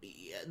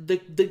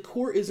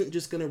court isn't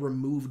just going to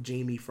remove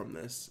Jamie from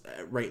this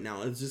right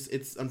now.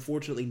 It's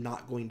unfortunately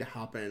not going to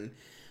happen.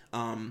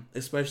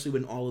 Especially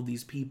when all of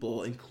these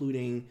people,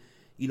 including,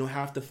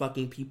 half the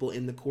fucking people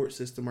in the court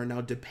system are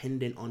now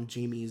dependent on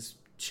Jamie's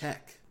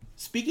check.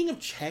 Speaking of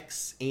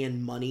checks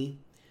and money,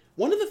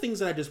 one of the things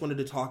that I just wanted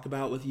to talk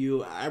about with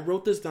you, I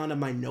wrote this down in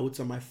my notes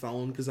on my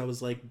phone because I was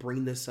like,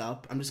 bring this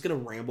up. I'm just going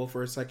to ramble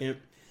for a second.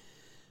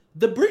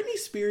 The Britney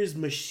Spears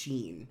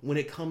machine, when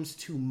it comes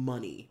to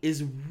money,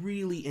 is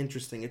really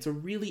interesting. It's a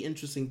really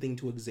interesting thing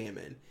to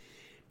examine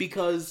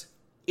because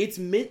it's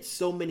meant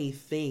so many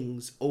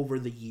things over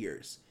the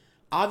years.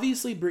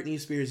 Obviously, Britney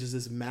Spears is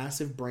this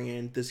massive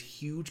brand, this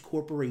huge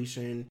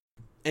corporation.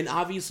 And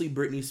obviously,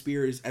 Britney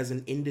Spears as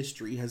an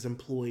industry has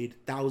employed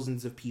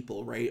thousands of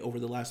people, right, over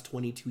the last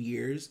 22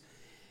 years.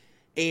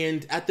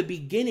 And at the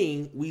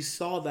beginning, we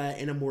saw that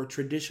in a more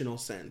traditional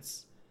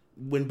sense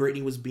when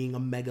Britney was being a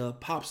mega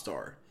pop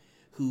star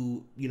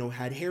who,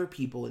 had hair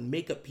people and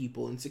makeup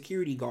people and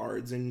security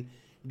guards and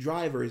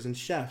drivers and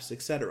chefs,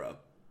 etc.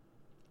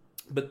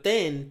 But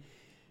then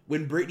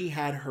when Britney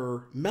had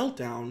her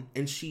meltdown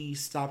and she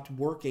stopped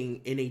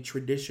working in a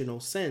traditional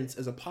sense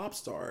as a pop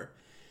star,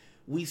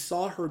 we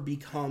saw her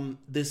become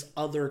this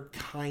other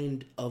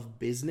kind of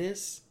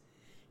business.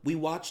 We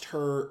watched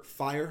her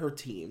fire her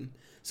team.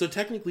 So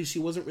technically she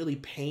wasn't really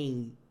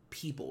paying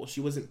people. She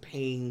wasn't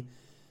paying,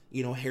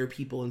 hair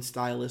people and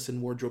stylists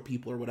and wardrobe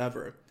people or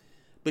whatever.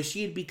 But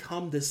she had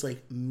become this,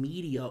 like,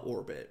 media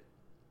orbit.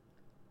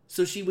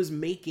 So she was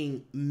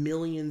making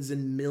millions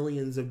and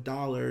millions of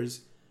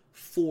dollars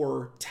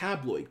for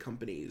tabloid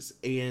companies.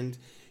 And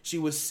she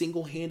was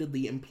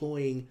single-handedly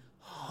employing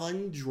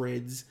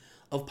hundreds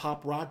of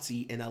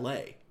paparazzi in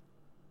LA.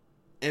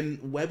 And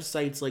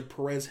websites like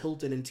Perez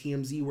Hilton and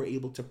TMZ were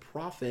able to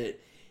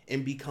profit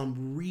and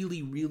become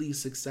really, really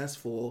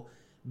successful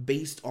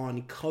based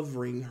on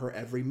covering her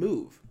every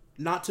move.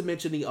 Not to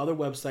mention the other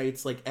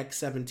websites like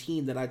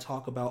X17 that I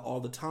talk about all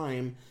the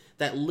time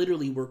that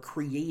literally were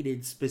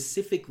created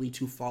specifically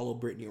to follow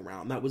Britney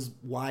around. That was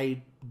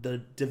why the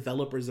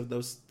developers of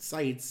those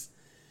sites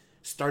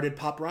started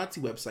paparazzi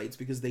websites,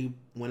 because they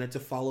wanted to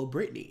follow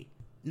Britney.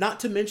 Not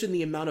to mention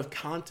the amount of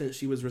content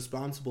she was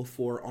responsible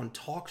for on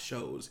talk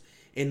shows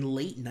and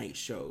late night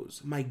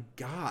shows. My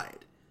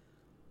God.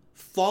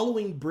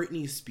 Following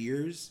Britney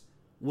Spears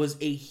was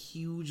a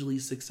hugely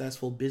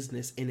successful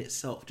business in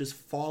itself. Just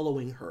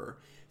following her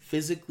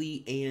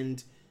physically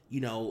and,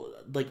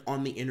 like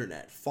on the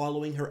internet,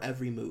 following her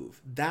every move.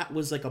 That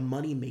was like a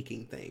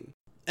money-making thing.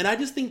 And I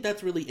just think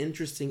that's really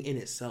interesting in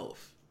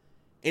itself.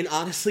 And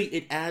honestly,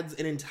 it adds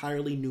an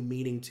entirely new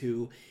meaning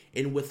to,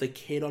 and with a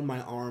kid on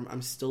my arm,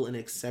 I'm still an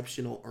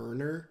exceptional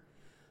earner.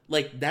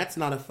 Like, that's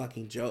not a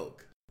fucking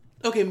joke.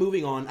 Okay,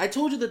 moving on. I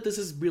told you that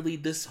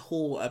this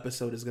whole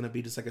episode is going to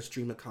be just like a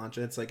stream of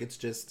conscience. Like, it's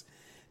just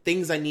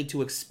things I need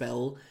to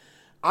expel.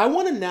 I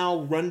want to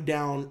now run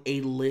down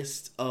a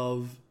list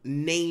of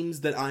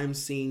names that I'm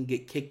seeing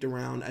get kicked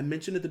around. I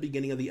mentioned at the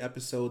beginning of the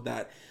episode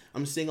that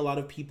I'm seeing a lot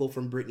of people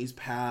from Britney's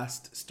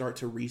past start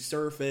to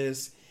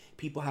resurface.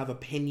 People have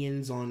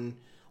opinions on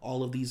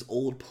all of these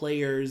old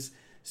players.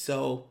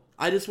 So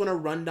I just want to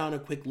run down a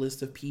quick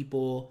list of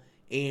people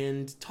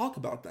and talk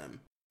about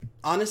them.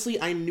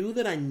 Honestly, I knew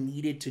that I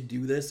needed to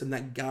do this and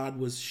that God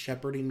was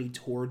shepherding me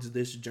towards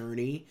this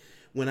journey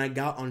when I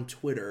got on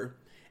Twitter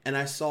and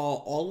I saw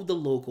all of the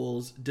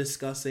locals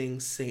discussing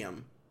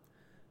Sam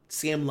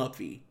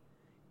Lutfi,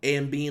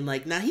 and being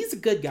like, now he's a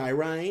good guy,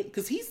 right?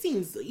 Because he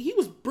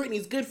was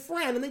Britney's good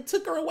friend and they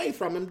took her away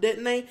from him,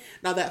 didn't they?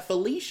 Now that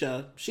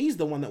Felicia, she's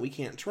the one that we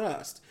can't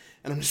trust.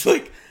 And I'm just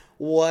like,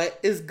 what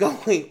is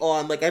going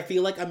on? Like, I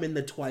feel like I'm in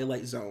the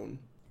Twilight Zone.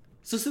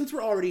 So since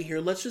we're already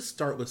here, let's just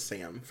start with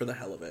Sam for the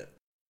hell of it.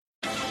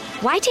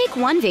 Why take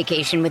one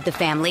vacation with the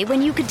family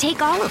when you could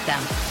take all of them?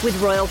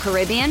 With Royal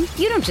Caribbean,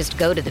 you don't just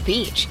go to the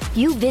beach.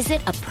 You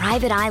visit a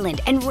private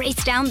island and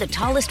race down the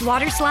tallest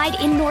water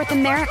slide in North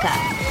America.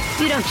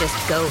 You don't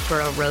just go for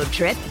a road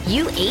trip.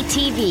 You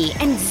ATV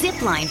and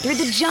zip line through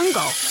the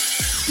jungle.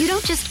 You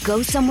don't just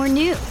go somewhere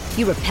new.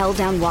 You rappel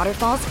down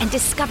waterfalls and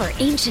discover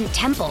ancient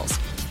temples.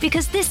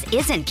 Because this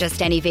isn't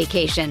just any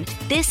vacation.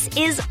 This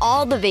is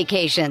all the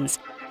vacations.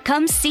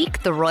 Come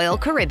seek the Royal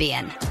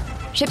Caribbean.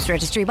 Ships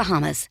Registry,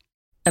 Bahamas.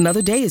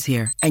 Another day is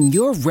here, and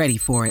you're ready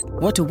for it.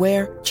 What to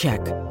wear? Check.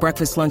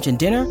 Breakfast, lunch, and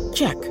dinner?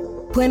 Check.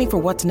 Planning for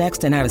what's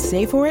next and how to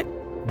save for it?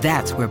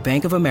 That's where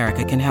Bank of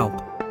America can help.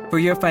 For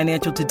your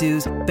financial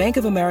to-dos, Bank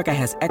of America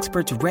has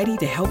experts ready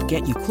to help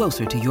get you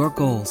closer to your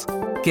goals.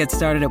 Get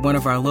started at one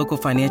of our local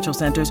financial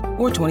centers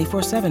or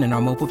 24/7 in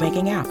our mobile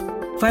banking app.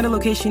 Find a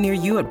location near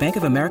you at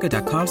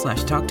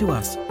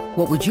bankofamerica.com/talktous.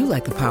 What would you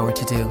like the power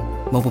to do?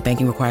 Mobile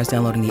banking requires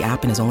downloading the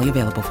app and is only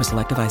available for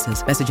select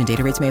devices. Message and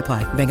data rates may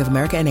apply. Bank of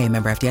America NA,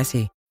 member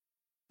FDIC.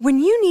 When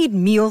you need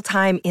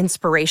mealtime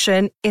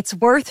inspiration, it's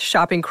worth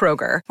shopping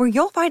Kroger, where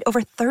you'll find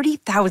over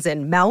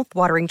 30,000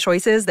 mouth-watering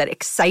choices that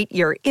excite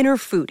your inner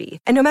foodie.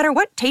 And no matter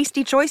what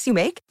tasty choice you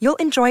make, you'll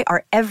enjoy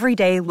our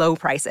everyday low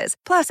prices,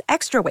 plus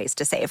extra ways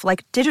to save,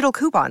 like digital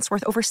coupons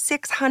worth over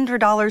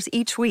 $600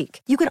 each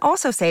week. You can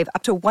also save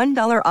up to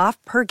 $1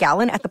 off per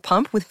gallon at the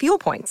pump with fuel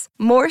points.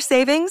 More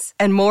savings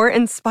and more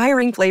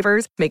inspiring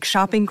flavors make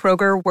shopping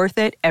Kroger worth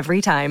it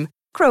every time.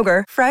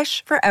 Kroger,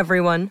 fresh for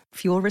everyone.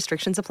 Fuel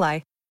restrictions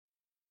apply.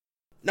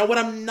 Now, what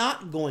I'm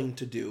not going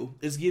to do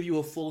is give you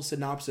a full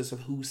synopsis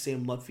of who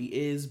Sam Lutfi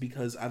is,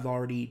 because I've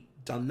already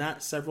done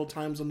that several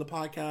times on the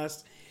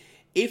podcast.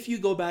 If you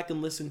go back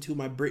and listen to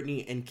my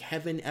Britney and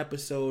Kevin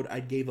episode,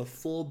 I gave a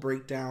full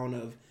breakdown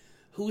of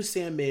who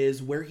Sam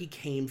is, where he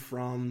came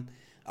from,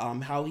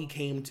 how he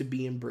came to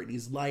be in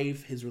Britney's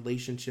life, his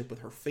relationship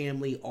with her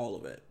family, all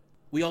of it.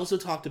 We also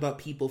talked about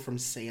people from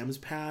Sam's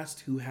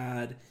past who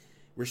had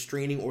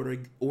restraining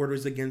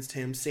orders against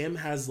him. Sam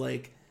has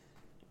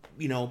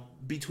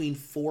between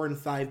 4 and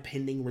 5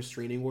 pending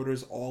restraining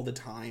orders all the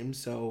time.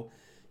 So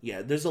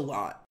yeah, there's a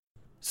lot.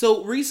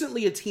 So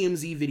recently a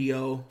TMZ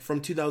video from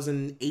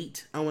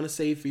 2008, I want to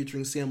say,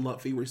 featuring Sam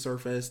Lutfi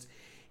resurfaced.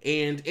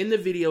 And in the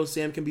video,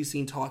 Sam can be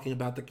seen talking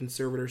about the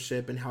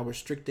conservatorship and how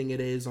restricting it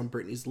is on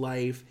Britney's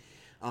life.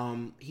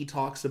 He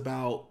talks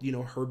about,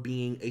 her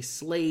being a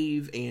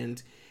slave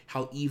and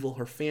how evil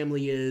her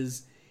family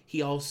is.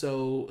 He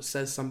also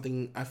says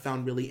something I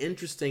found really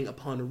interesting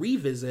upon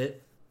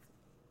revisit,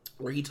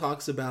 where he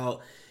talks about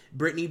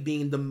Britney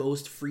being the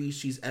most free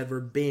she's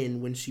ever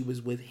been when she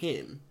was with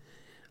him.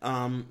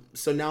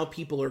 So now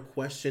people are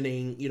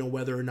questioning,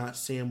 whether or not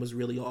Sam was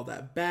really all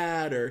that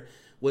bad, or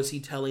was he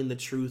telling the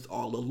truth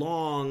all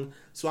along?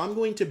 So I'm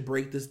going to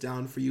break this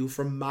down for you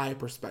from my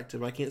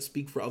perspective. I can't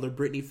speak for other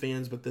Britney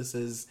fans, but this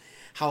is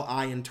how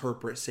I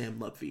interpret Sam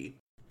Lutfi.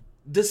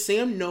 Does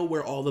Sam know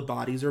where all the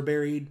bodies are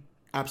buried?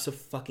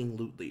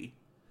 Abso-fucking-lutely.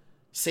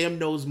 Sam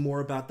knows more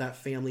about that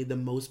family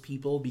than most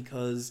people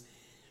because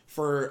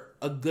for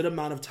a good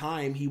amount of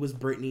time, he was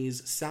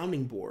Britney's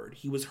sounding board.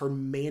 He was her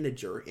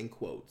manager, in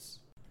quotes.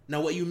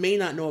 Now, what you may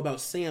not know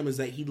about Sam is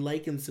that he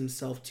likens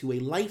himself to a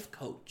life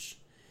coach.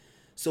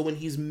 So when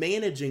he's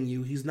managing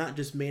you, he's not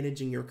just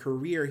managing your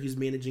career, he's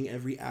managing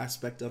every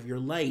aspect of your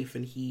life.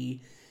 And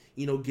he,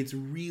 gets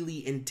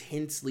really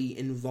intensely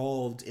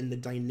involved in the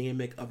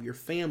dynamic of your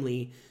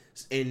family.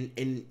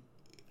 And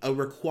a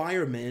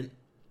requirement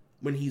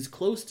when he's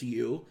close to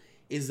you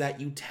is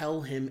that you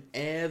tell him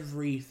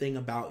everything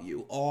about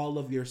you, all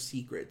of your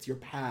secrets, your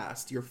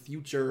past, your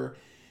future,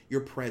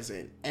 your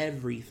present,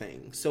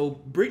 everything.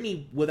 So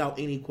Britney, without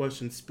any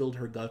question, spilled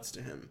her guts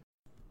to him.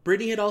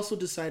 Britney had also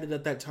decided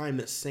at that time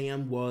that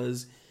Sam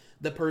was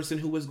the person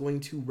who was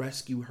going to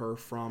rescue her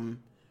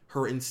from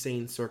her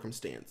insane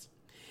circumstance.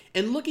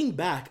 And looking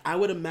back, I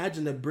would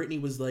imagine that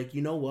Britney was like,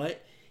 you know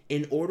what?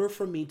 In order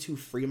for me to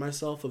free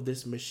myself of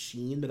this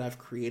machine that I've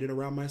created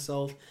around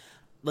myself,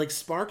 like,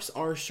 sparks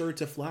are sure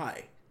to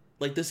fly.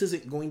 Like, this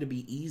isn't going to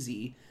be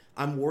easy.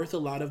 I'm worth a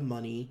lot of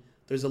money.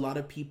 There's a lot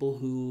of people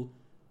who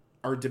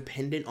are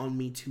dependent on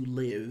me to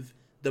live.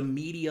 The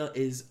media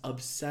is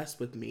obsessed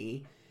with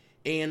me.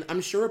 And I'm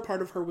sure a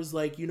part of her was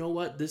like, you know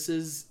what? This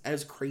is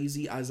as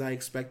crazy as I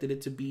expected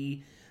it to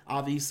be.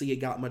 Obviously, it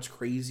got much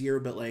crazier,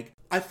 but like,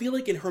 I feel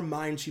like in her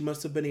mind, she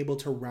must have been able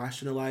to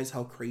rationalize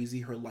how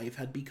crazy her life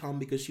had become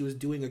because she was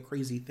doing a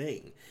crazy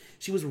thing.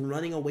 She was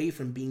running away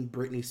from being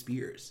Britney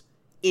Spears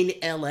in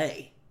LA.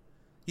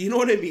 You know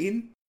what I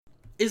mean?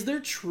 Is there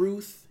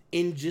truth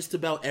in just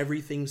about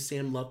everything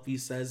Sam Lutfi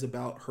says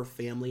about her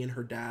family and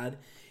her dad?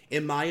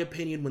 In my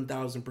opinion,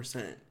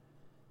 1000%.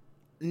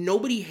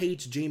 Nobody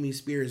hates Jamie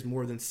Spears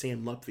more than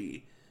Sam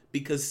Lutfi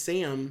because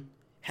Sam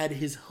had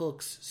his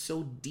hooks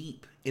so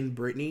deep in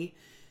Britney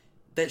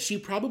that she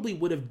probably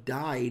would have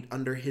died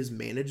under his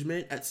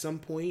management at some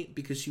point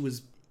because she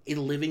was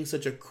living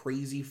such a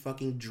crazy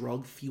fucking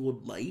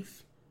drug-fueled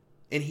life.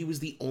 And he was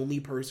the only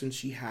person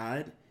she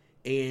had,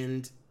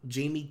 and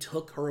Jamie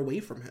took her away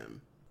from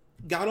him.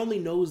 God only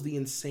knows the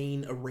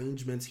insane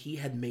arrangements he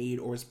had made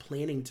or was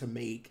planning to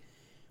make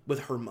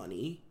with her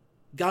money.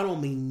 God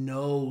only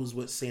knows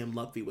what Sam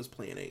Lutfi was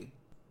planning.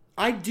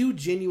 I do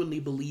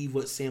genuinely believe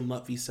what Sam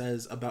Lutfi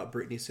says about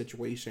Britney's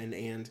situation,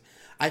 and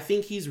I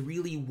think he's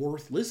really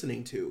worth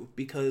listening to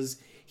because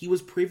he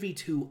was privy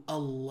to a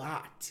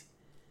lot.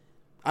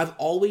 I've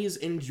always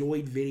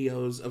enjoyed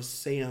videos of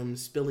Sam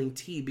spilling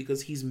tea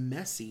because he's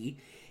messy,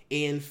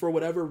 and for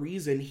whatever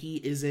reason, he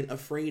isn't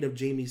afraid of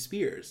Jamie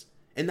Spears,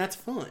 and that's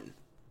fun.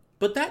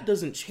 But that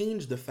doesn't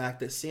change the fact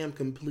that Sam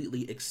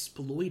completely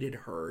exploited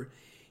her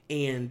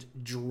and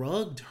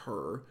drugged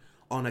her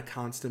on a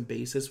constant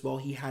basis while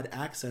he had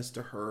access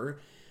to her,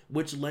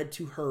 which led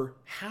to her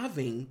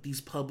having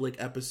these public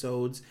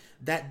episodes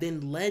that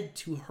then led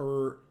to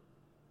her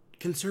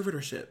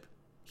conservatorship.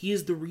 He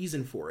is the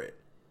reason for it.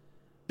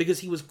 Because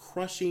he was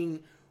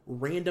crushing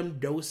random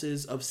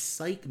doses of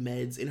psych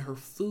meds in her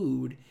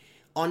food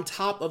on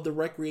top of the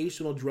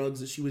recreational drugs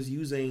that she was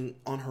using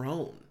on her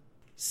own.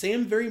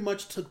 Sam very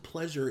much took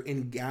pleasure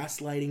in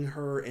gaslighting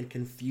her and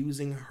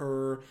confusing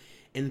her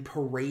and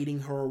parading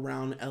her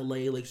around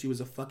LA like she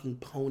was a fucking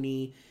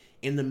pony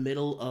in the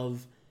middle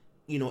of,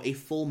 a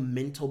full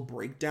mental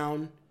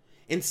breakdown.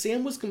 And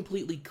Sam was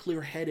completely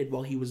clear-headed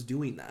while he was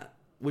doing that,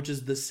 which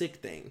is the sick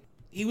thing.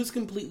 He was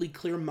completely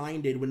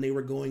clear-minded when they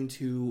were going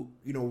to,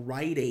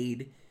 Rite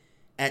Aid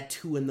at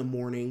 2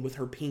 a.m. with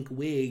her pink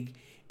wig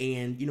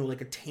and,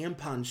 like a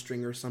tampon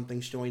string or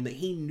something showing that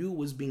he knew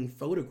was being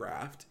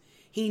photographed.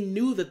 He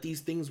knew that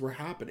these things were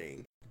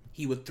happening.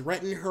 He would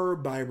threaten her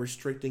by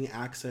restricting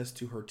access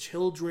to her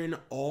children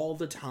all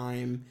the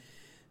time.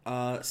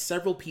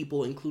 Several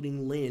people,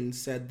 including Lynn,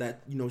 said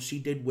that, she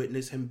did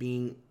witness him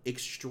being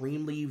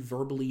extremely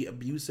verbally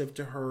abusive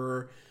to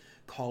her,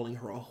 calling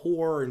her a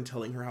whore and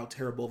telling her how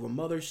terrible of a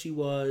mother she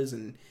was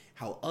and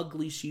how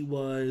ugly she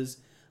was,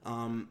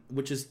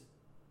 which is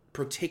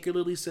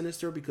particularly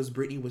sinister because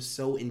Britney was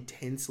so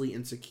intensely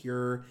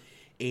insecure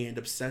and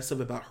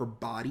obsessive about her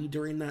body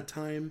during that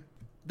time.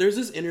 There's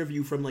this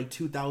interview from like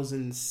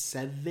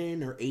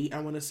 2007 or 8, I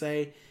want to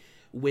say,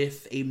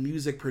 with a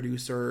music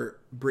producer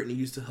Britney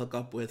used to hook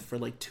up with for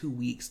like 2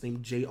 weeks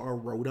named J.R.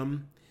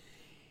 Rodham.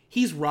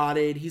 He's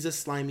rotted. He's a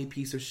slimy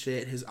piece of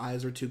shit. His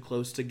eyes are too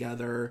close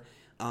together.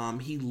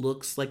 He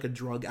looks like a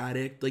drug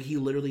addict. Like, he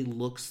literally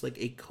looks like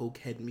a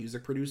cokehead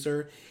music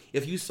producer.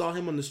 If you saw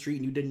him on the street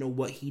and you didn't know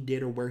what he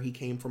did or where he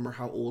came from or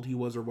how old he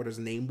was or what his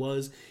name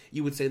was,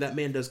 you would say that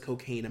man does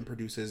cocaine and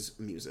produces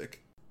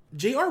music.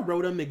 J.R.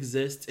 Rodham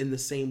exists in the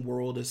same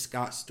world as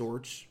Scott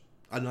Storch,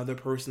 another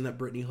person that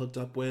Britney hooked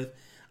up with.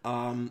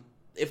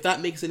 If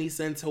that makes any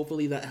sense,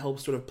 hopefully that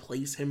helps sort of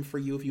place him for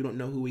you if you don't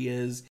know who he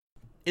is.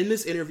 In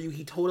this interview,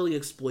 he totally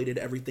exploited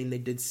everything they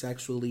did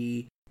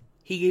sexually.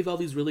 He gave all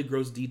these really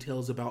gross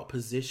details about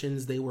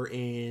positions they were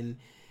in,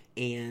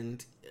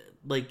 and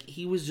like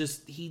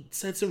he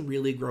said some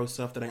really gross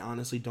stuff that I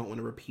honestly don't want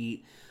to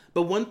repeat.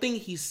 But one thing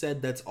he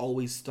said that's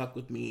always stuck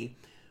with me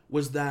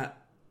was that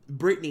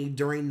Britney,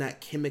 during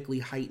that chemically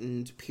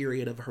heightened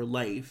period of her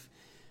life,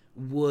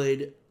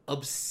 would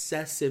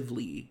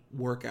obsessively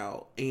work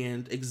out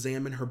and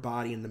examine her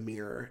body in the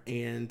mirror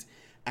and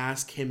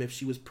ask him if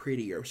she was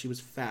pretty or if she was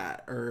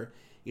fat or,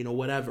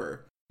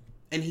 whatever.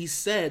 And he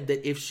said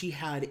that if she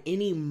had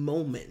any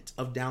moment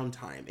of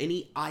downtime,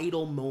 any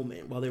idle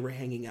moment while they were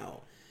hanging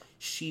out,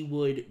 she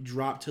would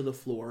drop to the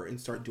floor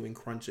and start doing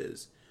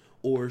crunches.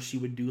 Or she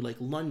would do like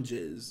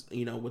lunges,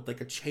 with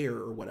like a chair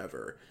or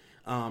whatever.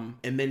 And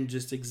then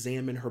just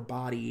examine her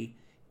body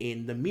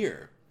in the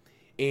mirror.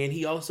 And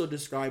he also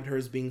described her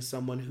as being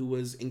someone who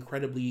was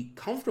incredibly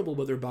comfortable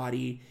with her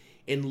body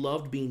and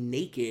loved being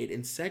naked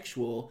and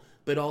sexual,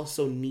 but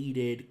also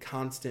needed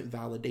constant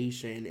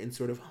validation and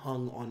sort of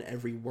hung on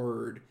every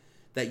word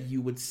that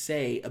you would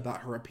say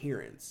about her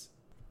appearance.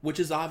 Which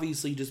is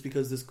obviously just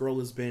because this girl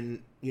has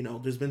been,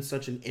 there's been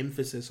such an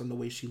emphasis on the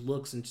way she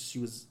looks since she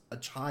was a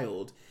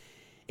child.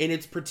 And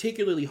it's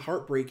particularly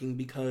heartbreaking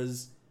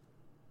because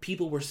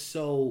people were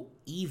so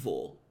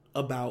evil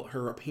about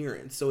her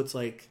appearance. So it's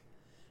like,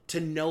 to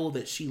know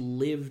that she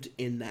lived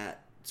in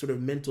that sort of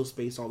mental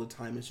space all the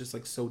time is just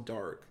like so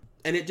dark.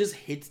 And it just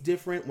hits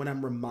different when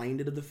I'm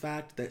reminded of the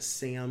fact that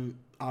Sam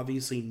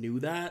obviously knew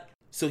that.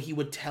 So he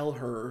would tell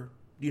her,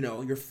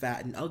 you're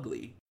fat and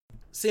ugly.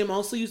 Sam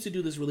also used to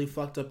do this really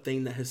fucked up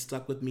thing that has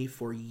stuck with me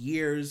for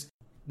years,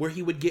 where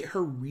he would get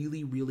her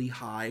really, really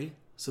high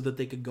so that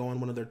they could go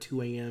on one of their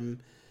 2 a.m.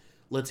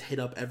 let's hit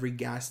up every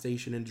gas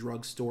station and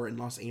drugstore in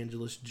Los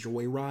Angeles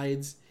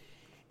joyrides.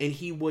 And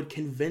he would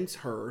convince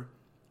her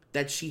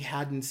that she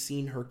hadn't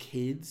seen her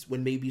kids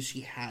when maybe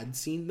she had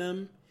seen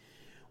them.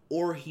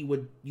 Or he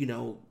would,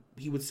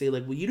 he would say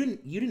like, well, you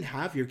didn't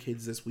have your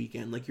kids this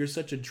weekend. Like, you're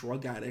such a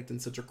drug addict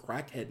and such a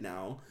crackhead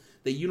now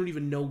that you don't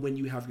even know when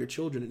you have your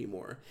children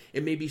anymore.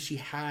 And maybe she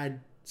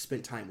had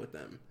spent time with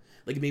them.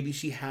 Like, maybe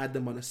she had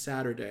them on a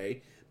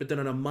Saturday, but then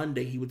on a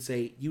Monday he would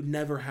say, you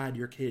never had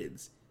your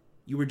kids.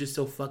 You were just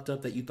so fucked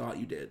up that you thought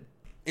you did.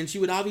 And she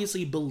would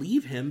obviously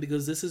believe him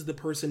because this is the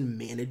person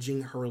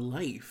managing her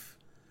life.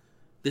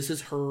 This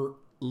is her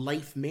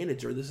life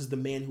manager. This is the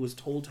man who has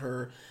told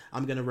her,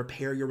 I'm going to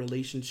repair your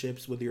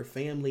relationships with your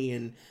family,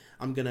 and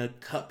I'm going to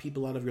cut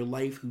people out of your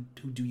life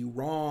who do you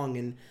wrong,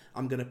 and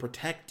I'm going to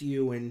protect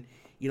you, and,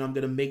 I'm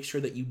going to make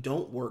sure that you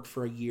don't work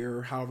for a year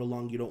or however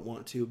long you don't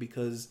want to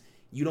because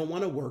you don't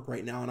want to work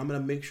right now, and I'm going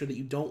to make sure that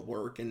you don't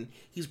work. And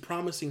he's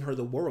promising her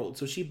the world,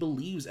 so she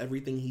believes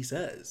everything he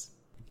says.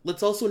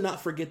 Let's also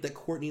not forget that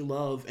Courtney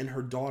Love and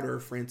her daughter,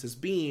 Frances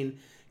Bean,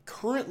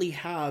 currently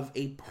have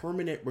a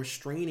permanent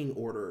restraining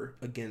order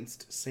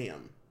against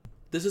Sam.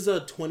 This is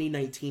a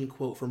 2019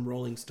 quote from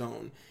Rolling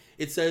Stone.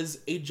 It says,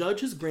 a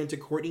judge has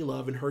granted Courtney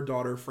Love and her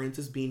daughter,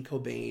 Frances Bean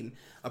Cobain,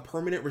 a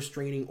permanent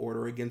restraining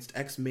order against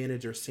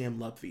ex-manager Sam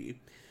Lutfi.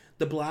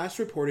 The Blast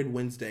reported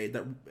Wednesday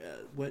that,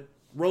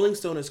 Rolling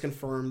Stone has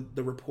confirmed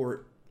the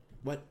report.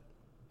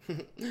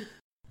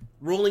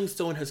 Rolling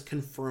Stone has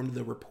confirmed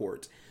the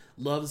report.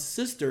 Love's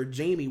sister,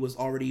 Jamie, was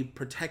already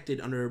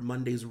protected under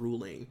Monday's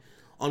ruling.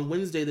 On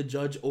Wednesday, the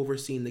judge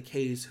overseeing the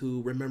case,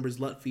 who remembers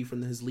Lutfi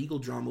from his legal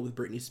drama with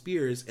Britney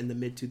Spears in the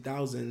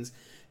mid-2000s,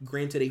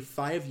 granted a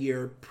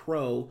 5-year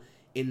pro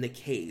in the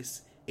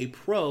case. A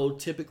pro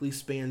typically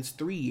spans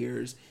 3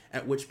 years,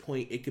 at which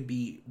point it could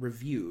be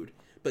reviewed.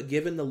 But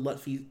given that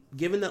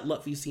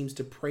Lutfi seems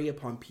to prey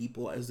upon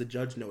people, as the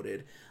judge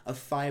noted, a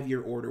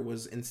 5-year order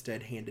was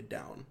instead handed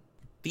down.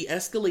 The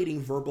escalating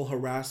verbal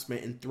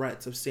harassment and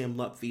threats of Sam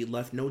Lutfi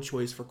left no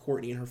choice for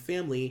Courtney and her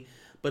family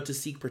but to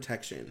seek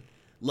protection.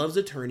 Love's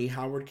attorney,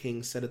 Howard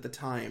King, said at the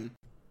time,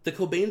 the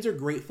Cobains are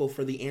grateful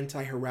for the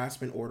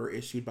anti-harassment order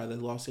issued by the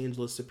Los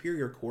Angeles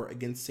Superior Court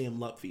against Sam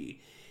Lutfi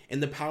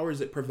and the powers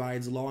it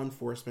provides law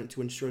enforcement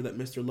to ensure that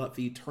Mr.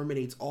 Lutfi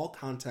terminates all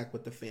contact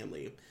with the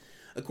family.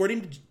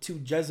 According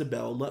to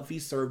Jezebel,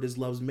 Lutfi served as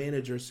Love's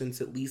manager since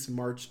at least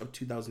March of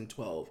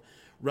 2012,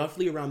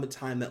 roughly around the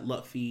time that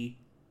Lutfi's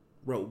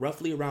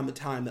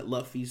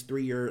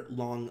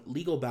 3-year-long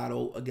legal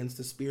battle against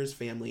the Spears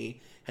family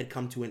had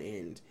come to an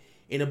end.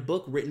 In a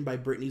book written by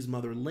Britney's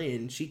mother,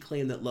 Lynn, she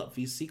claimed that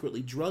Lutfi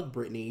secretly drugged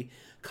Britney,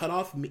 cut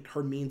off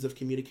her means of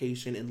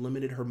communication, and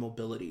limited her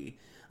mobility,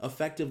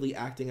 effectively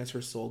acting as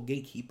her sole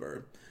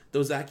gatekeeper.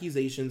 Those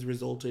accusations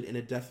resulted in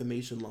a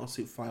defamation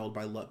lawsuit filed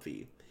by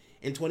Lutfi.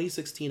 In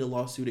 2016, a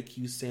lawsuit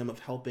accused Sam of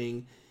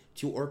helping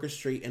to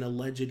orchestrate an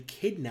alleged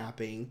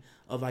kidnapping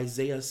of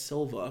Isaiah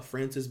Silva,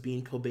 Frances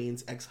Bean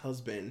Cobain's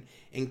ex-husband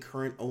and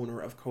current owner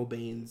of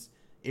Cobain's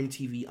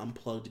MTV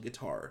Unplugged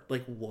guitar.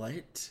 Like,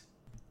 what?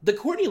 The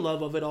Courtney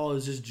Love of it all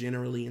is just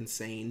generally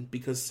insane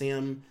because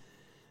Sam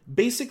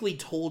basically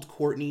told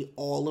Courtney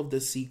all of the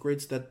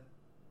secrets that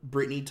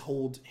Britney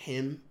told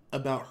him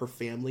about her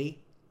family.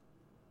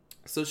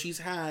 So she's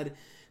had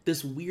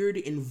this weird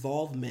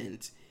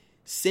involvement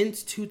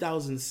since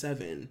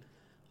 2007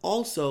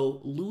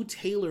 Also, Lou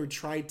Taylor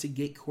tried to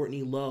get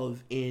Courtney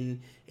Love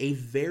in a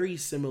very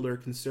similar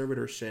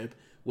conservatorship,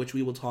 which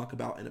we will talk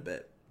about in a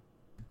bit.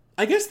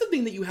 I guess the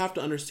thing that you have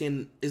to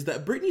understand is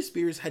that Britney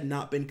Spears had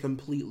not been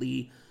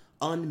completely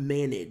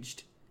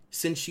unmanaged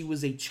since she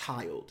was a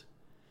child.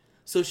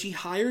 So she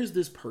hires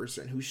this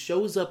person who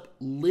shows up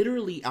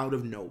literally out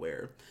of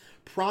nowhere,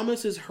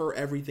 promises her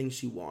everything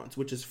she wants,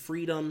 which is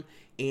freedom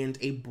and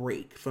a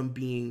break from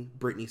being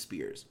Britney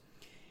Spears.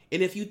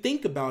 And if you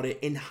think about it,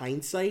 in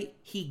hindsight,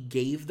 he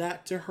gave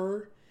that to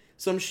her.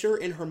 So I'm sure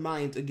in her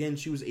mind, again,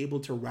 she was able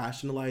to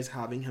rationalize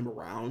having him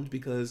around,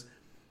 because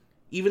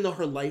even though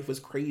her life was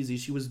crazy,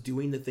 she was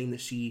doing the thing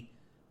that she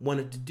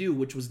wanted to do,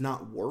 which was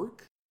not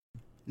work.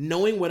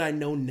 Knowing what I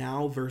know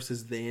now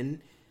versus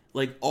then,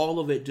 like, all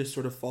of it just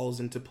sort of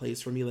falls into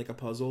place for me like a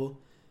puzzle.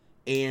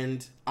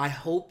 And I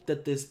hope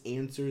that this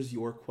answers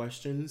your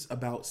questions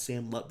about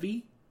Sam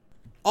Lutfi.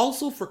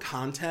 Also, for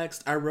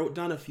context, I wrote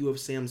down a few of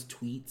Sam's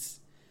tweets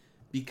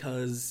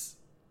because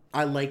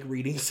I like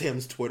reading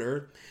Sam's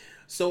Twitter.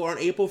 So on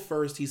April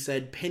 1st, he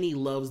said, "Penny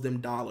loves them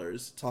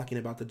dollars," talking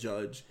about the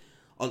judge.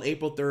 On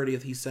April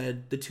 30th, he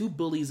said, "The two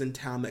bullies in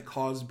town that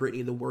caused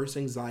Britney the worst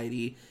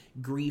anxiety,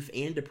 grief,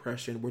 and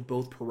depression were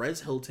both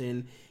Perez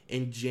Hilton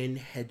and Jen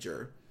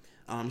Hedger.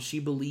 She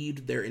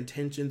believed their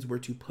intentions were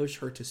to push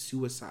her to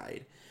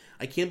suicide.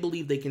 I can't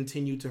believe they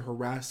continue to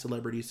harass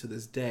celebrities to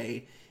this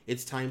day.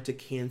 It's time to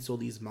cancel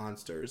these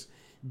monsters."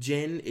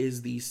 Jen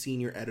is the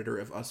senior editor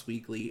of Us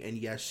Weekly, and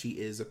yes, she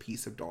is a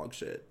piece of dog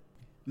shit.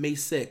 May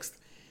 6th.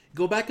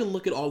 Go back and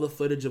look at all the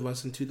footage of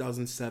us in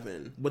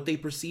 2007. What they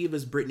perceive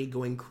as Britney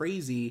going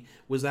crazy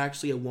was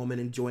actually a woman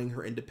enjoying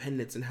her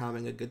independence and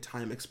having a good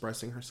time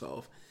expressing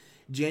herself.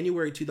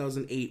 January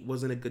 2008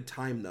 wasn't a good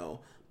time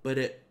though, but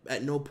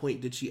at no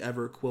point did she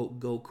ever, quote,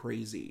 go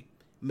crazy.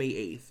 May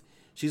 8th.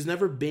 She's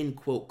never been,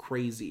 quote,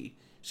 crazy.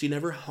 She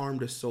never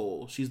harmed a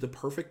soul. She's the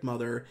perfect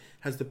mother,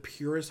 has the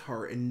purest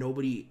heart, and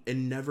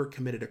never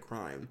committed a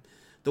crime.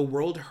 The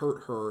world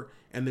hurt her,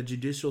 and the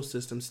judicial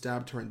system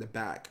stabbed her in the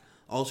back.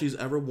 All she's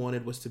ever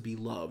wanted was to be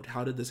loved.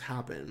 How did this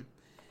happen?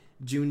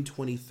 June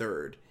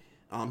 23rd.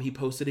 He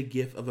posted a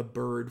gif of a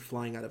bird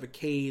flying out of a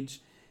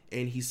cage,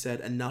 and he said,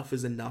 "Enough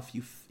is enough,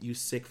 you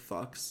sick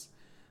fucks,"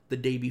 the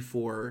day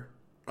before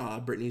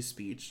Britney's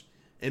speech.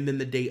 And then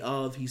the day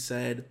of, he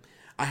said,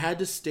 "I had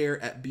to stare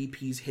at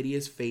BP's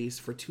hideous face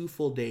for 2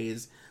 full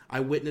days. I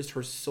witnessed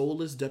her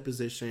soulless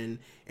deposition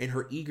and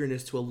her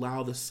eagerness to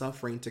allow the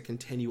suffering to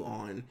continue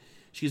on.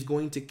 She's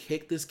going to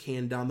kick this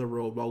can down the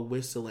road while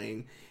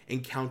whistling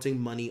and counting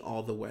money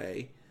all the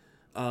way."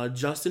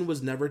 Justin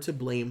was never to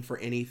blame for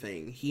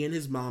anything. He and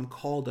his mom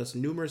called us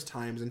numerous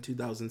times in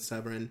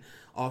 2007,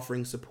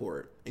 offering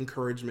support,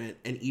 encouragement,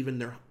 and even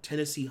their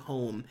Tennessee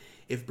home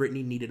if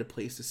Britney needed a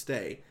place to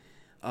stay.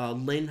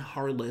 Lynn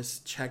Harless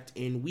checked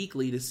in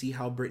weekly to see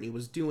how Britney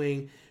was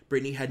doing.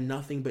 Britney had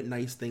nothing but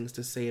nice things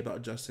to say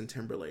about Justin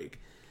Timberlake.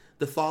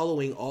 The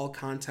following all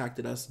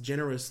contacted us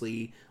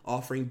generously,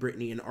 offering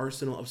Britney an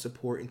arsenal of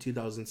support in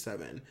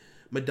 2007.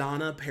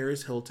 Madonna,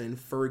 Paris Hilton,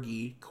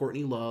 Fergie,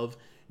 Courtney Love,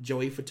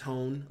 Joey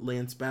Fatone,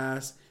 Lance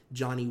Bass,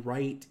 Johnny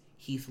Wright,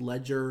 Heath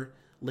Ledger,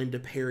 Linda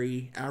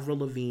Perry, Avril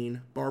Lavigne,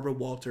 Barbara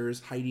Walters,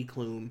 Heidi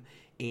Klum,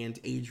 and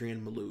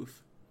Adrienne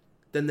Maloof.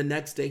 Then the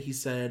next day he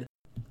said,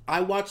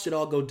 "I watched it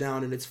all go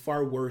down and it's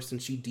far worse than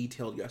she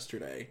detailed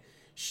yesterday.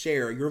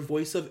 Cher, your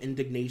voice of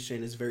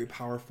indignation is very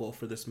powerful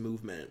for this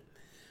movement."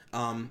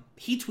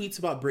 He tweets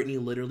about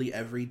Britney literally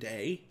every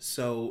day.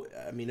 So,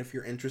 I mean, if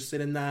you're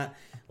interested in that,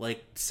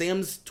 like,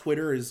 Sam's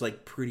Twitter is,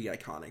 like, pretty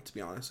iconic, to be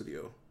honest with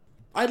you.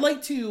 I'd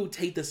like to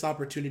take this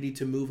opportunity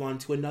to move on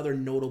to another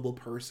notable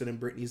person in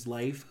Britney's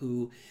life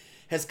who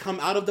has come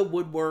out of the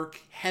woodwork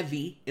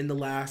heavy in the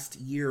last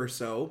year or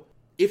so.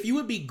 If you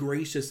would be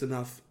gracious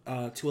enough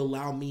to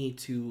allow me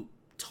to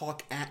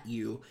talk at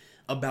you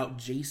about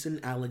Jason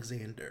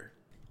Alexander.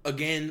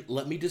 Again,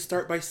 let me just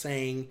start by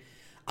saying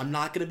I'm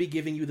not going to be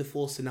giving you the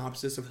full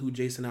synopsis of who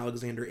Jason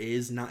Alexander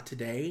is, not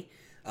today.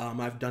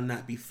 I've done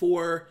that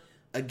before.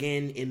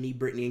 Again, in the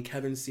Britney and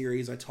Kevin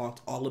series, I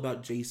talked all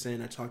about Jason.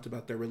 I talked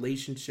about their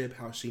relationship,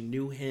 how she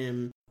knew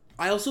him.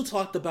 I also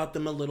talked about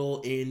them a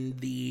little in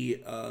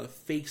the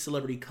fake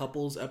celebrity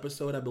couples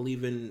episode, I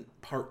believe in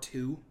part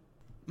 2.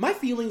 My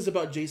feelings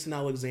about Jason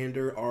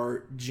Alexander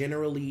are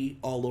generally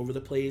all over the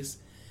place.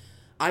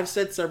 I've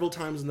said several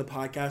times in the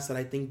podcast that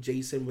I think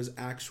Jason was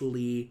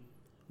actually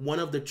one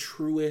of the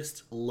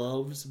truest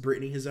loves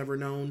Britney has ever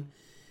known.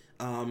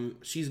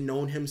 She's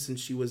known him since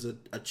she was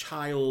a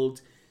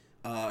child.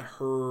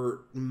 Her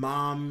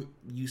mom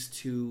used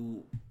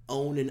to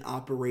own and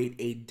operate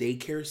a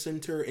daycare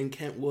center in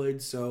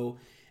Kentwood, so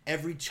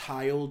every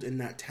child in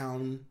that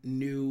town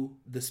knew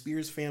the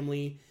Spears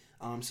family.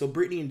 So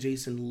Britney and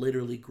Jason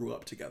literally grew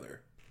up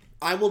together.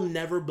 I will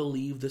never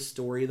believe the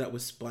story that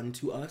was spun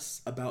to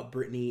us about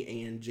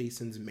Britney and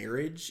Jason's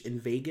marriage in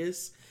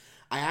Vegas.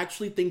 I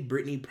actually think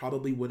Britney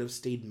probably would have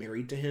stayed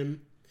married to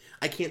him.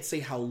 I can't say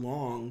how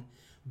long,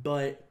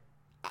 but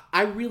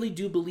I really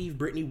do believe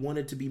Britney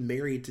wanted to be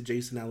married to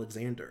Jason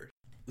Alexander.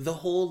 The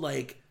whole,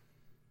 like,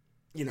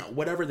 you know,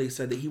 whatever they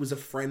said, that he was a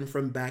friend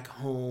from back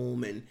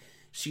home and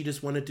she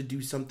just wanted to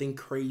do something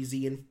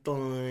crazy and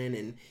fun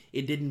and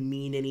it didn't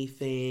mean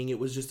anything. It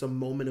was just a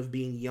moment of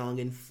being young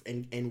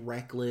and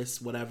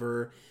reckless,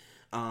 whatever.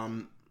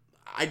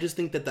 I just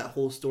think that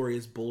whole story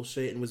is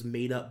bullshit and was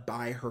made up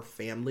by her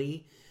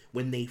family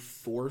when they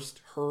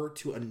forced her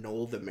to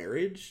annul the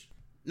marriage.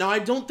 Now, I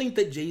don't think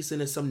that Jason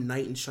is some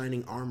knight in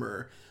shining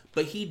armor,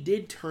 but he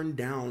did turn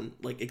down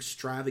like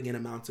extravagant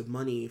amounts of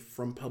money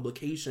from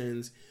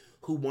publications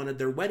who wanted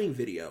their wedding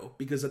video,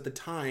 because at the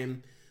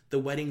time, the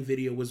wedding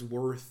video was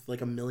worth like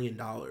 $1 million.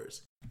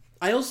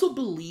 I also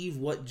believe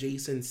what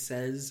Jason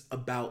says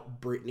about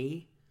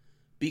Britney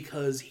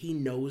because he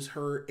knows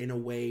her in a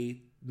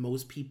way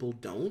most people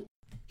don't.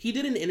 He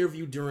did an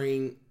interview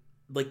during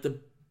like the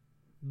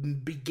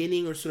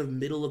beginning or sort of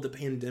middle of the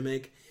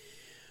pandemic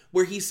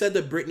where he said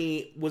that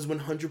Britney was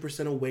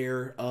 100%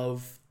 aware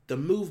of the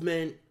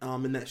movement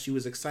and that she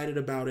was excited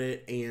about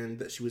it and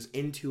that she was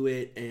into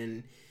it.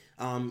 And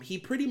he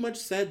pretty much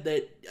said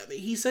that,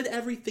 he said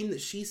everything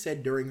that she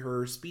said during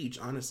her speech,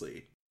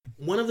 honestly.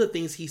 One of the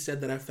things he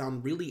said that I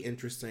found really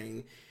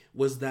interesting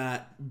was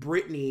that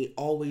Britney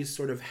always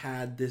sort of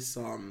had this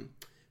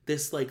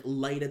like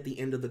light at the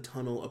end of the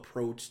tunnel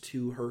approach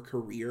to her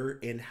career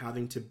and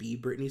having to be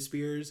Britney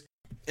Spears,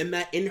 and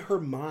that in her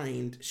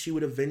mind, she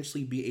would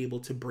eventually be able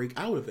to break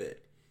out of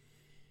it.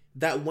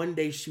 That one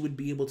day she would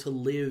be able to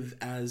live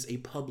as a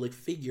public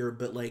figure,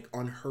 but like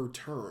on her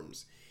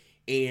terms.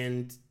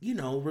 And, you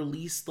know,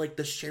 release like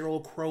the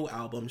Sheryl Crow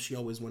album she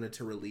always wanted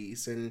to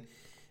release, and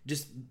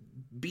just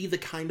be the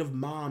kind of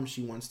mom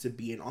she wants to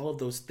be, and all of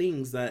those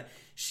things that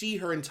she,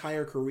 her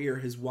entire career,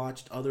 has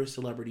watched other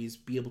celebrities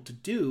be able to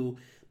do,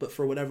 but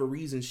for whatever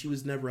reason, she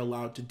was never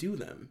allowed to do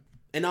them.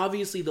 And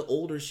obviously, the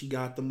older she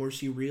got, the more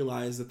she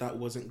realized that that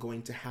wasn't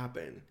going to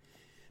happen.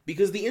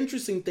 Because the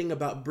interesting thing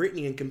about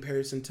Britney in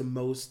comparison to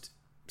most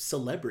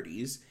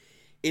celebrities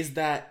is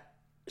that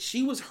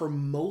she was her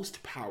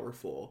most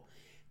powerful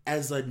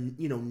as a,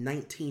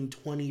 19,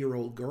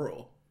 20-year-old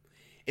girl.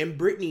 And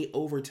Britney,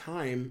 over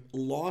time,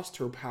 lost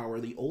her power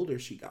the older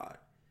she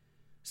got.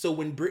 So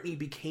when Britney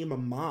became a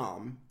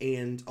mom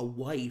and a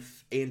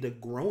wife and a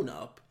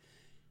grown-up,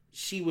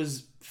 she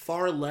was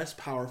far less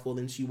powerful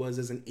than she was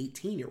as an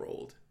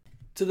 18-year-old.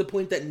 To the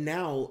point that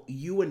now,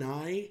 you and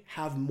I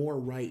have more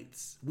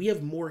rights. We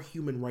have more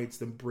human rights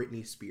than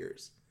Britney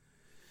Spears.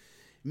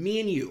 Me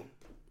and you,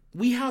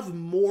 we have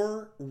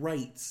more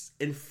rights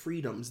and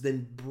freedoms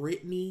than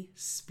Britney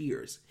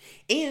Spears.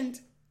 And,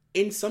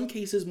 in some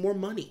cases, more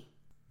money.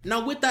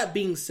 Now, with that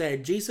being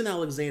said, Jason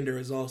Alexander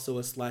is also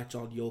a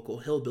slack-jawed yokel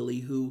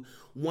hillbilly who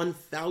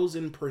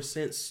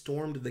 1000%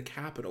 stormed the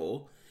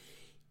Capitol.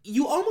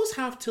 You almost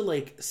have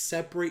to,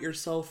 separate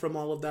yourself from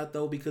all of that,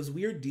 though, because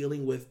we are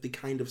dealing with the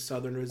kind of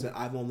Southerners that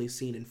I've only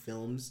seen in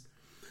films.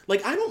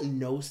 I don't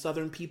know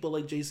Southern people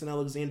like Jason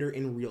Alexander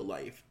in real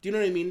life. Do you know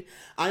what I mean?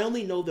 I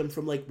only know them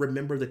from,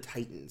 Remember the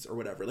Titans or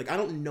whatever. I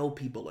don't know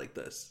people like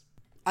this.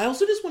 I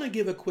also just want to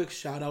give a quick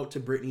shout-out to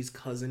Britney's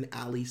cousin,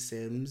 Allie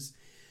Sims,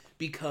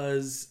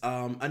 because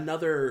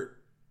another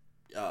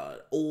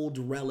old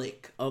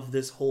relic of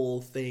this whole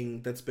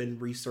thing that's been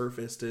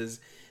resurfaced is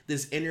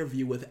this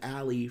interview with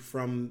Allie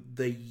from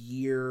the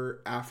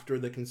year after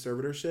the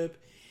conservatorship,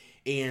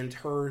 and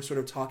her sort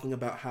of talking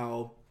about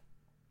how,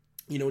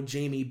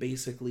 Jamie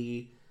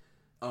basically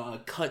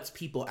cuts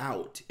people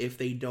out if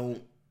they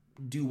don't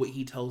do what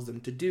he tells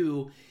them to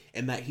do,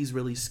 and that he's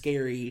really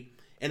scary.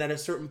 And at a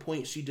certain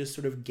point, she just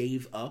sort of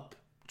gave up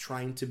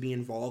trying to be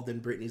involved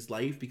in Britney's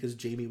life because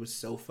Jamie was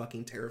so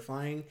fucking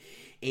terrifying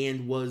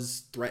and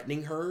was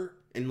threatening her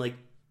and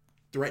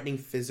threatening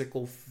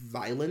physical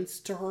violence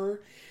to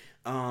her.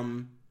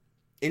 And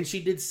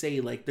she did say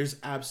there's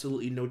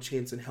absolutely no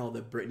chance in hell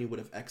that Britney would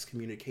have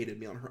excommunicated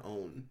me on her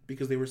own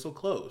because they were so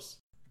close.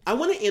 I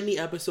want to end the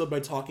episode by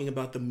talking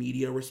about the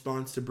media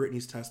response to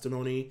Britney's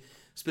testimony,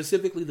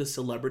 specifically the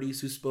celebrities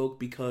who spoke,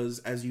 because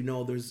as you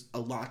know, there's a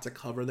lot to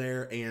cover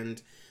there,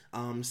 and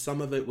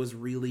some of it was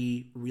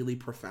really, really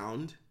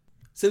profound.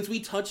 Since we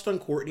touched on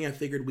Kourtney, I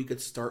figured we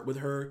could start with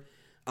her.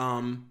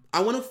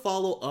 I want to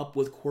follow up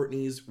with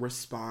Kourtney's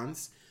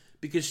response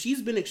because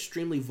she's been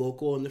extremely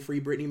vocal in the Free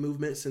Britney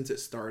movement since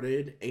it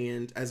started.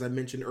 And as I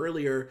mentioned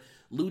earlier,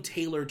 Lou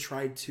Taylor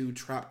tried to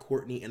trap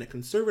Kourtney in a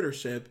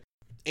conservatorship.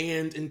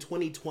 And in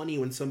 2020,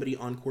 when somebody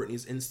on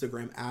Kourtney's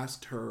Instagram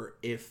asked her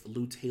if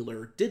Lou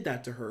Taylor did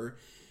that to her,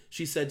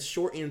 she said,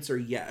 short answer,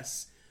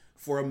 yes.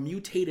 For a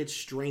mutated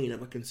strain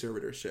of a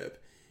conservatorship.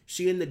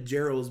 She and the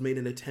Geralds made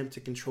an attempt to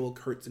control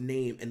Kurt's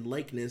name and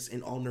likeness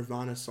in all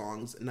Nirvana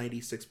songs,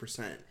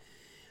 96%.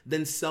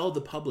 Then sell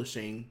the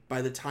publishing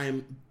by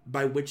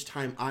which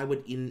time I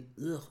would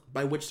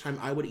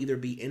either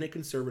be in a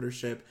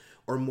conservatorship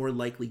or more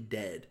likely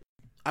dead.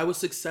 I was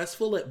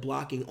successful at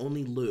blocking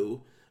only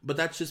Lou, but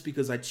that's just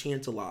because I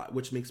chant a lot,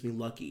 which makes me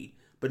lucky,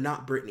 but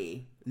not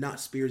Britney, not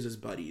Spears'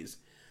 buddies.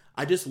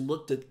 I just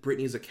looked at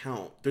Britney's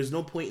account. There's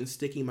no point in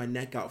sticking my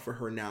neck out for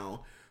her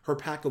now. Her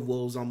pack of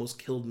wolves almost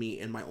killed me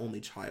and my only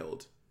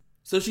child.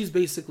 So she's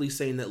basically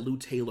saying that Lou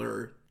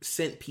Taylor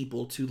sent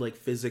people to, like,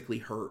 physically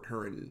hurt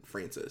her and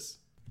Frances.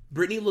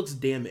 Britney looks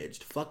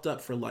damaged, fucked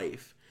up for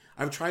life.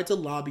 I've tried to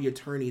lobby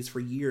attorneys for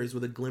years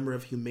with a glimmer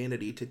of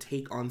humanity to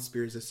take on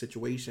Spears'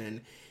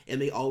 situation,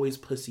 and they always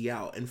pussy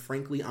out, and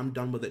frankly, I'm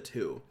done with it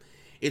too.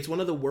 It's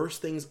one of the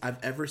worst things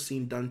I've ever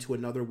seen done to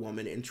another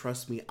woman, and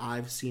trust me,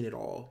 I've seen it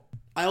all.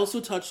 I also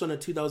touched on a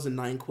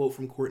 2009 quote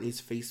from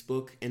Courtney's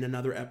Facebook in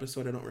another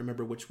episode, I don't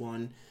remember which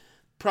one,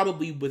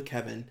 probably with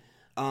Kevin.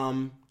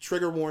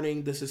 Trigger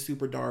warning, this is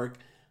super dark,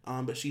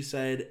 but she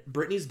said,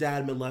 Britney's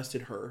dad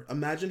molested her.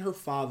 Imagine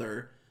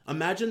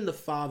the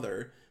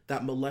father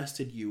that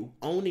molested you,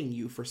 owning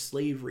you for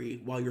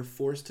slavery while you're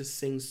forced to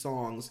sing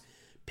songs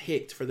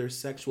picked for their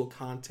sexual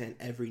content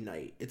every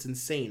night. It's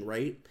insane,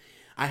 right?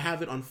 I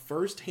have it on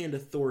first-hand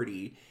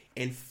authority,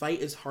 and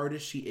fight as hard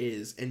as she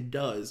is and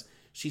does,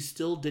 she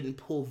still didn't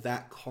pull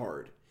that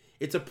card.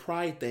 It's a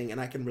pride thing,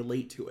 and I can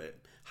relate to it.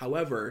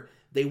 However,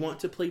 they want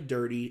to play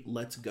dirty,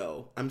 let's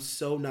go. I'm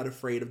so not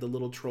afraid of the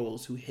little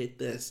trolls who hit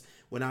this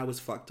when I was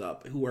fucked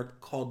up, who are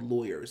called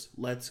lawyers.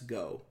 Let's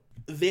go.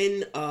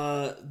 Then,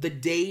 the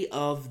day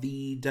of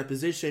the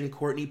deposition,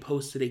 Courtney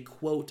posted a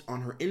quote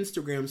on her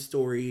Instagram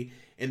story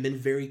and then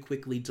very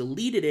quickly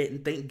deleted it,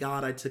 and thank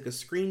God I took a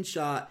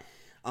screenshot.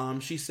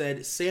 She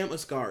said, Sam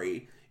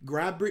Asghari,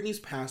 grab Britney's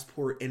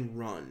passport and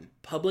run.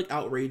 Public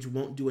outrage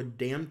won't do a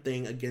damn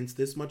thing against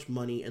this much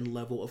money and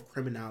level of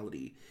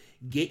criminality.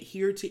 Get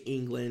here to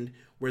England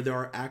where there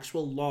are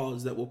actual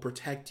laws that will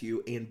protect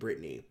you and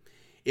Britney.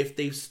 If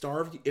they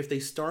starve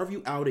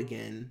you out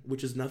again,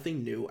 which is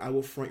nothing new, I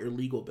will front your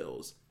legal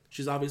bills.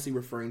 She's obviously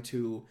referring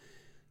to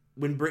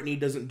when Britney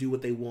doesn't do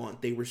what they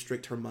want, they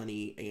restrict her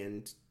money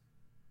and,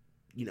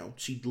 you know,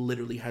 she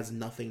literally has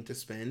nothing to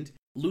spend.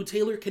 Lou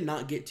Taylor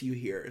cannot get to you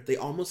here. They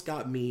almost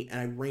got me and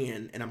I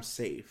ran and I'm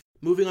safe.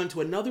 Moving on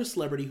to another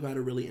celebrity who had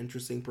a really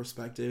interesting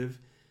perspective,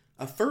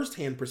 a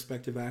first-hand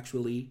perspective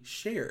actually,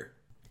 Cher.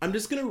 I'm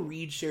just going to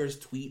read Cher's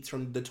tweets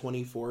from the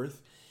 24th.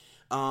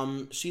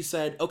 She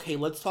said, okay,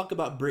 let's talk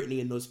about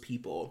Britney and those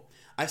people.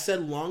 I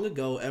said long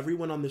ago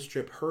everyone on this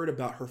trip heard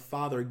about her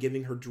father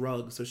giving her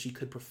drugs so she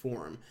could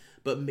perform,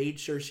 but made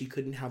sure she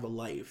couldn't have a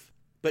life.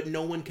 But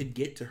no one could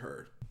get to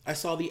her. I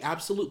saw the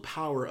absolute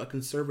power a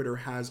conservator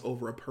has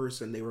over a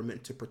person they were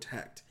meant to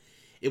protect.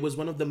 It was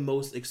one of the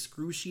most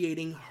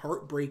excruciating,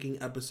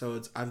 heartbreaking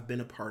episodes I've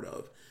been a part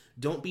of.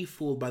 Don't be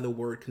fooled by the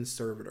word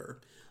conservator.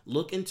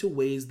 Look into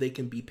ways they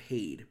can be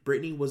paid.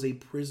 Britney was a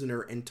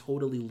prisoner and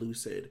totally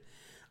lucid.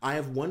 I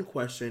have one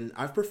question.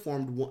 I've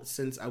performed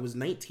since I was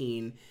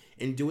 19,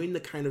 and doing the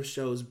kind of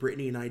shows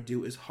Britney and I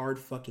do is hard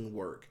fucking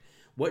work.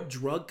 What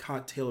drug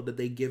cocktail did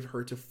they give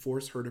her to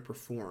force her to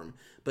perform,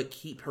 but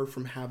keep her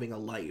from having a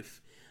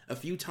life? A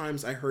few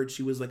times I heard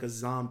she was like a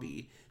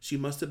zombie. She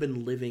must have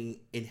been living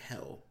in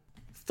hell.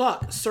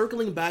 Fuck.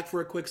 Circling back for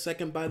a quick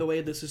second, by the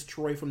way, this is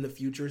Troy from the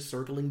future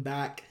circling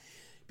back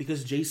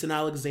because Jason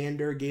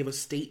Alexander gave a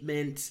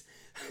statement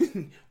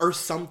or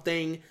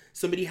something.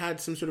 Somebody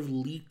had some sort of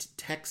leaked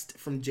text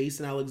from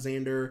Jason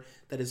Alexander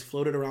that is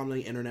floated around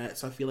the internet,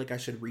 so I feel like I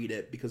should read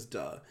it because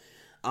duh.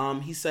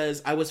 He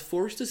says, I was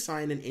forced to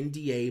sign an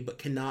NDA but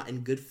cannot in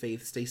good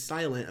faith stay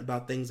silent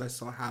about things I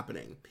saw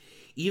happening.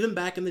 Even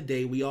back in the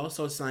day, we all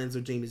saw signs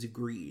of Jamie's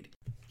greed.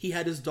 He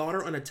had his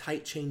daughter on a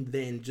tight chain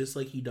then, just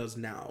like he does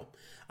now.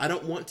 I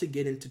don't want to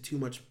get into too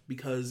much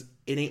because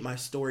it ain't my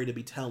story to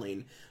be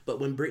telling, but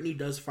when Britney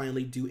does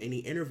finally do any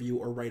interview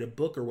or write a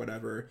book or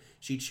whatever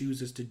she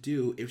chooses to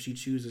do, if she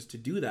chooses to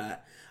do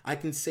that, I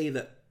can say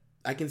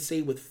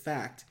with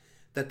fact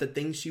that the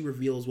things she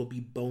reveals will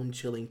be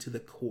bone-chilling to the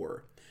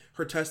core.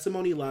 Her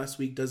testimony last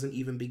week doesn't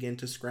even begin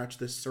to scratch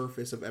the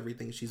surface of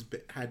everything she's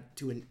had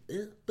to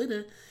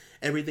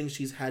everything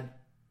she's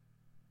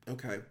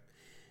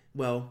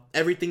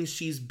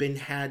been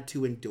had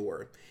to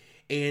endure.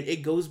 And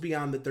it goes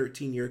beyond the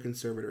 13-year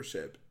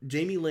conservatorship.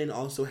 Jamie Lynn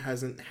also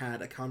hasn't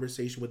had a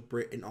conversation with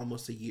Brit in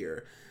almost a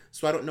year,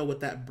 so I don't know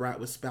what that brat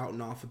was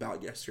spouting off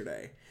about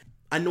yesterday.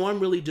 I know I'm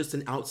really just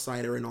an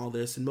outsider in all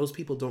this, and most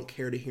people don't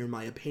care to hear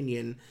my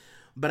opinion,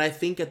 but I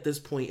think at this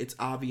point it's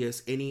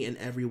obvious any and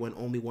everyone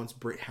only wants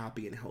Brit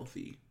happy and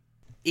healthy.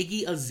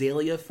 Iggy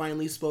Azalea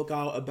finally spoke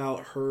out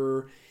about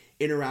her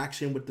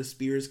interaction with the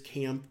Spears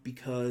camp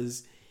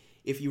because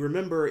if you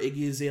remember,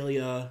 Iggy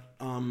Azalea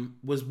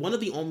was one of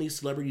the only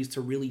celebrities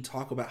to really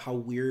talk about how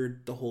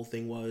weird the whole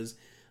thing was.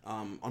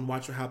 On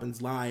Watch What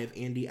Happens Live,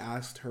 Andy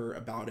asked her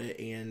about it,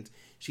 and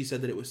she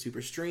said that it was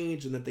super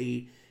strange and that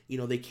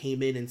they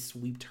came in and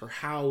sweeped her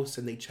house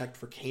and they checked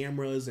for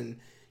cameras and,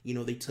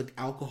 they took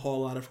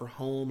alcohol out of her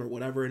home or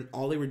whatever, and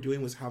all they were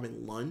doing was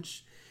having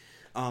lunch.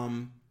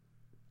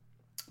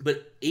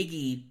 But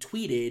Iggy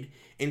tweeted,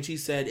 and she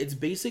said, it's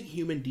basic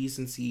human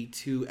decency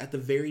to, at the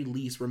very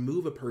least,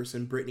 remove a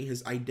person Britney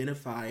has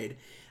identified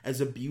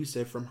as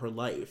abusive from her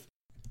life.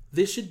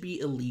 This should be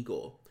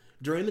illegal.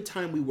 During the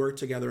time we worked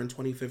together in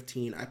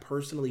 2015, I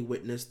personally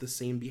witnessed the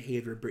same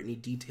behavior Britney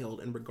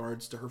detailed in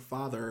regards to her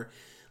father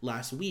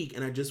last week,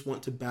 and I just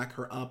want to back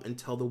her up and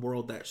tell the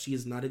world that she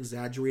is not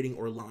exaggerating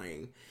or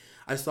lying.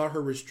 I saw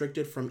her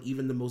restricted from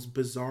even the most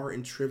bizarre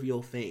and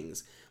trivial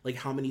things, like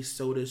how many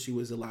sodas she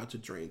was allowed to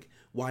drink.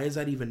 Why is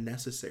that even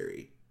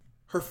necessary?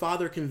 Her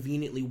father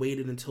conveniently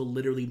waited until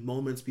literally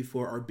moments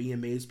before our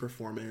BMA's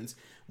performance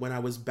when I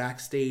was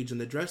backstage in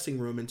the dressing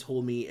room and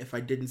told me if I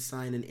didn't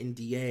sign an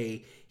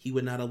NDA, he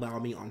would not allow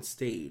me on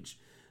stage.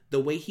 The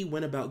way he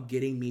went about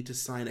getting me to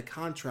sign a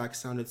contract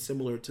sounded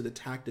similar to the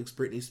tactics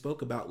Britney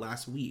spoke about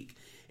last week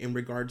in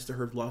regards to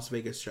her Las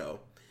Vegas show.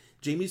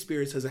 Jamie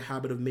Spears has a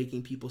habit of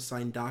making people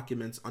sign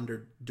documents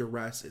under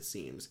duress, it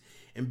seems,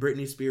 and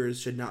Britney Spears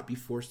should not be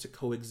forced to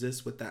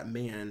coexist with that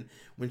man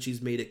when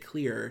she's made it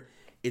clear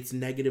it's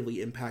negatively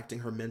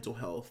impacting her mental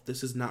health.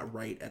 This is not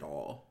right at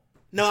all.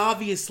 Now,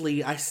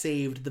 obviously, I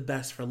saved the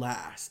best for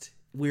last.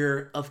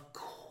 We're, of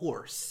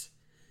course,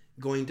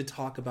 going to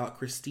talk about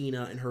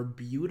Christina and her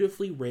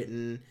beautifully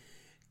written,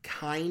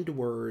 kind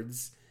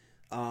words.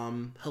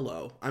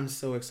 Hello. I'm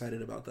so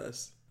excited about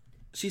this.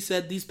 She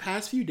said, "These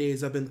past few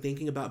days I've been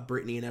thinking about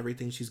Britney and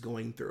everything she's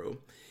going through.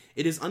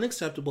 It is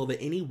unacceptable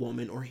that any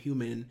woman or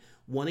human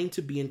wanting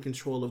to be in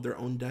control of their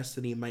own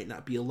destiny might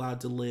not be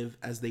allowed to live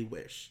as they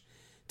wish.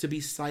 To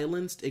be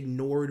silenced,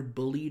 ignored,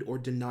 bullied, or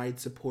denied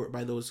support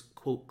by those,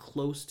 quote,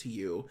 close to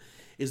you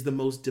is the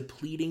most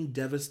depleting,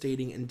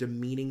 devastating, and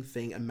demeaning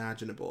thing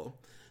imaginable.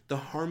 The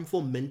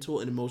harmful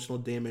mental and emotional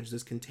damage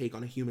this can take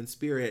on a human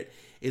spirit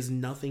is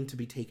nothing to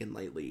be taken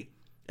lightly.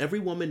 Every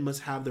woman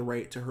must have the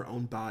right to her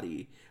own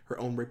body, her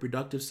own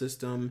reproductive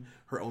system,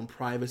 her own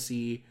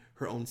privacy,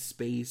 her own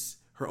space,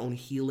 her own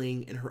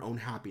healing, and her own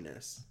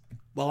happiness."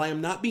 While I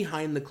am not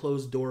behind the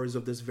closed doors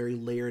of this very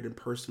layered and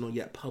personal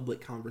yet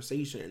public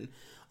conversation,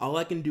 all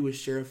I can do is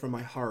share from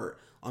my heart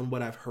on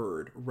what I've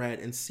heard, read,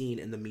 and seen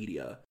in the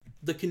media.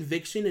 The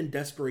conviction and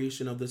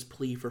desperation of this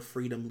plea for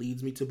freedom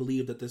leads me to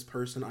believe that this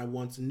person I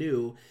once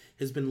knew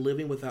has been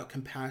living without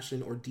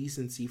compassion or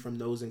decency from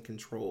those in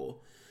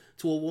control.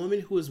 To a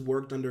woman who has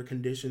worked under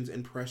conditions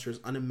and pressures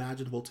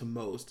unimaginable to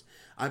most,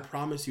 I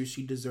promise you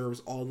she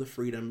deserves all the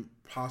freedom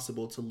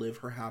possible to live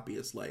her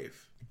happiest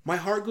life. My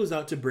heart goes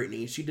out to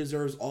Britney. She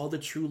deserves all the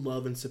true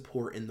love and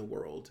support in the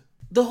world.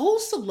 The whole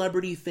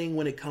celebrity thing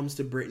when it comes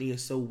to Britney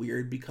is so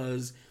weird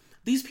because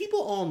these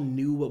people all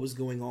knew what was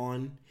going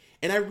on.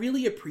 And I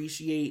really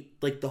appreciate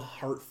the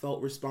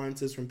heartfelt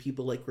responses from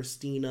people like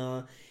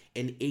Christina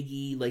and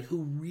Iggy,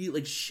 who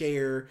really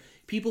Cher,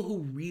 people who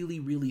really,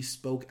 really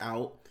spoke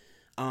out.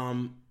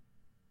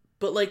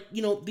 But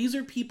these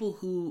are people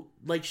who,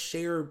 like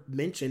Cher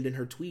mentioned in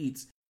her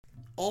tweets,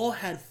 all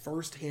had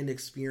firsthand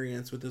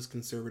experience with this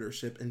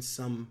conservatorship in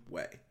some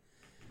way.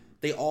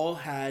 They all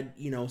had,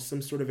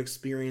 some sort of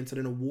experience at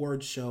an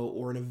award show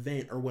or an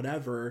event or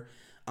whatever,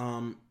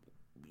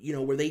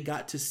 where they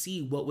got to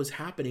see what was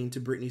happening to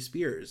Britney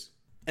Spears.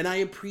 And I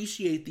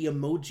appreciate the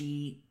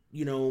emoji,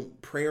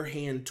 prayer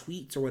hand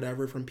tweets or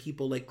whatever from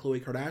people like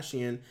Khloe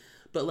Kardashian,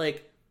 but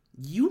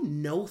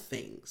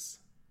things.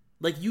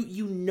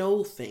 You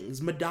know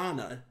things.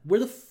 Madonna, where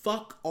the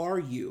fuck are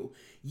you?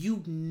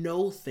 You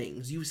know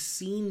things. You've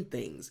seen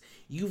things.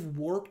 You've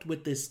worked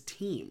with this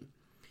team.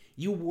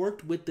 You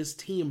worked with this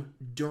team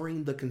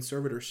during the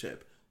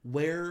conservatorship.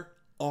 Where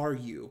are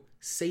you?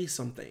 Say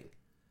something.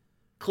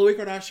 Khloe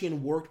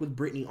Kardashian worked with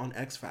Britney on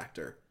X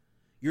Factor.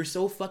 You're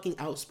so fucking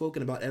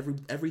outspoken about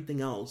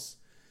everything else.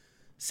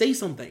 Say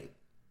something.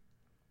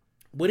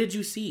 What did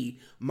you see?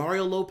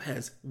 Mario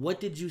Lopez, what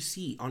did you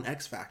see on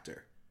X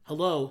Factor?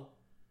 Hello?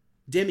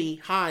 Demi,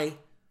 hi.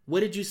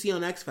 What did you see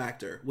on X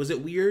Factor? Was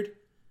it weird?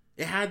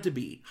 It had to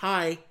be.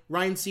 Hi,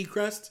 Ryan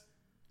Seacrest.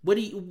 What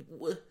do you...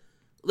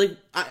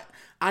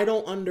 I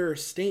don't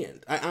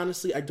understand.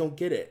 I don't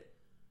get it.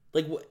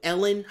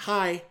 Ellen,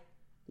 hi.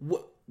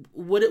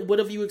 What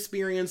have you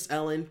experienced,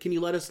 Ellen? Can you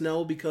let us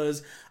know?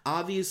 Because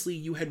obviously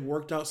you had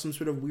worked out some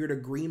sort of weird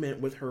agreement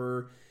with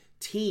her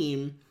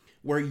team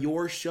where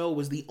your show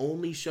was the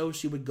only show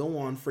she would go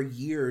on for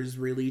years,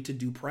 really, to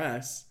do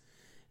press.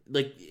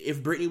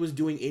 If Britney was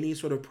doing any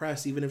sort of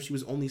press, even if she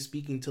was only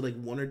speaking to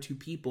one or two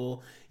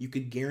people, you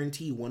could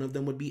guarantee one of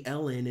them would be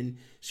Ellen, and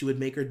she would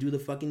make her do the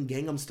fucking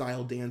Gangnam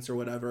Style dance or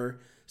whatever.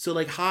 So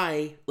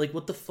hi,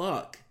 what the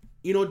fuck?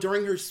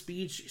 During her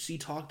speech, she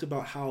talked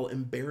about how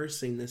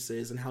embarrassing this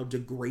is and how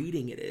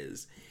degrading it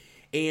is.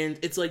 And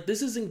it's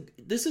this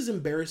is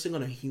embarrassing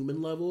on a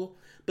human level,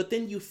 but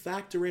then you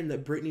factor in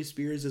that Britney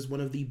Spears is one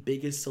of the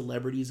biggest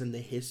celebrities in the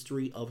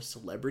history of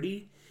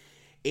celebrity.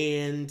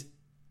 And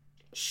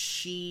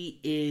she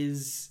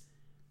is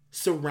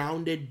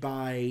surrounded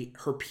by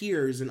her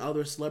peers and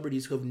other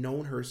celebrities who have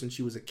known her since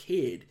she was a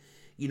kid.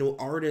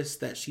 Artists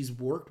that she's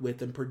worked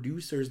with and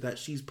producers that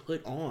she's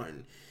put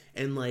on.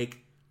 And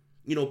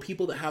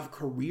people that have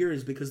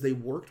careers because they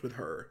worked with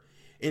her.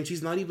 And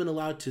she's not even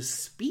allowed to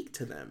speak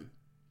to them.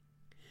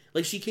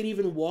 She can't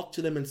even walk up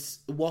to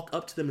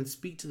them and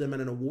speak to them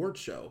at an award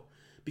show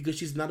because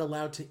she's not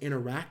allowed to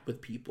interact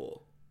with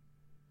people.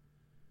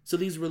 So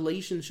these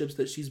relationships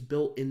that she's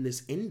built in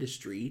this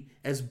industry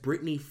as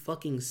Britney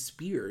fucking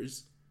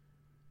Spears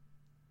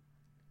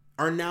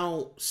are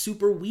now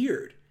super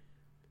weird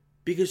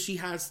because she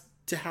has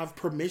to have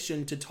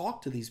permission to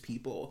talk to these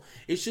people.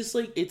 It's just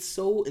like, it's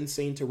so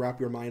insane to wrap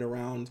your mind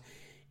around.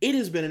 It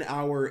has been an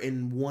hour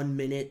and 1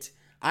 minute.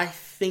 I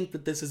think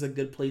that this is a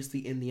good place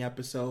to end the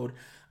episode.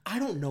 I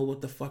don't know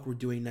what the fuck we're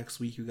doing next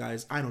week, you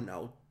guys. I don't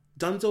know.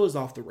 Dunzo is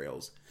off the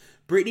rails.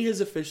 Brittany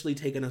has officially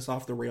taken us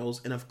off the rails,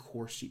 and of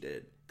course she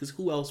did, because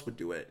who else would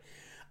do it?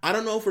 I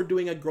don't know if we're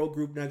doing a girl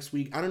group next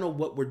week. I don't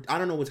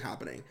know what's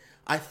happening.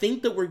 I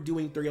think that we're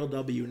doing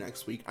 3LW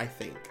next week. I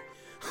think.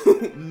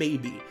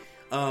 Maybe.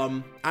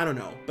 I don't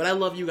know. But I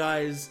love you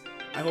guys.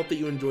 I hope that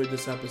you enjoyed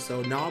this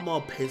episode. Now I'm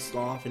all pissed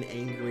off and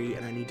angry,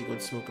 and I need to go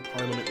smoke a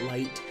Parliament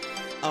Light.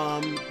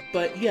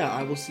 But yeah,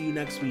 I will see you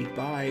next week.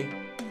 Bye.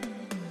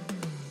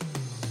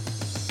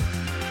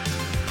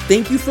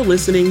 Thank you for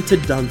listening to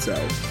Dunzo.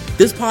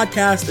 This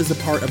podcast is a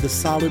part of the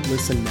Solid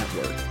Listen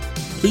Network.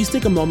 Please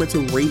take a moment to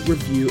rate,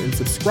 review, and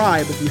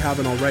subscribe if you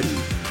haven't already.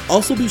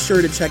 Also be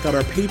sure to check out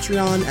our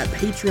Patreon at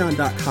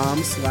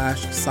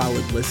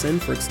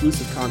patreon.com/solidlisten for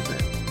exclusive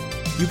content.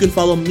 You can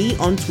follow me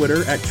on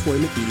Twitter at Troy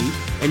McEady,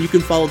 and you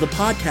can follow the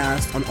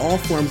podcast on all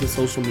forms of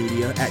social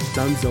media at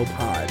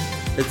DunzoPod.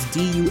 That's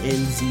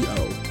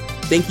DUNZO.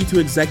 Thank you to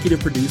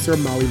executive producer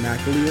Molly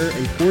McAleer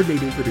and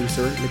coordinating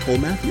producer Nicole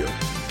Matthew.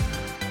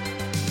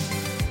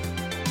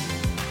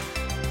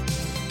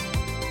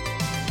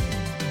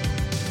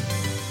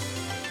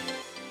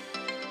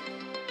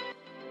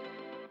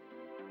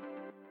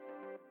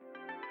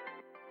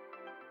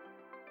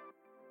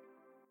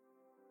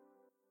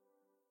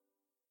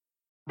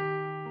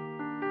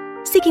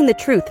 Seeking the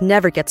truth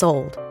never gets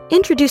old.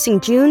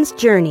 Introducing June's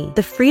Journey,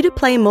 the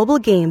free-to-play mobile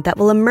game that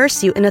will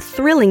immerse you in a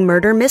thrilling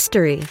murder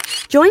mystery.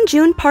 Join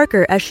June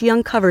Parker as she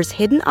uncovers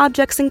hidden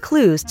objects and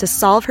clues to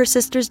solve her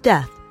sister's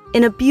death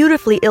in a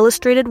beautifully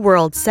illustrated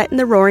world set in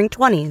the Roaring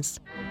 '20s.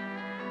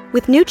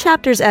 With new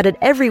chapters added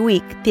every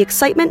week, the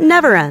excitement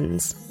never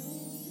ends.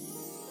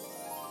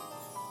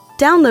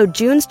 Download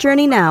June's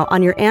Journey now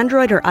on your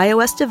Android or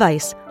iOS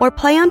device, or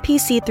play on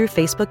PC through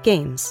Facebook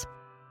Games.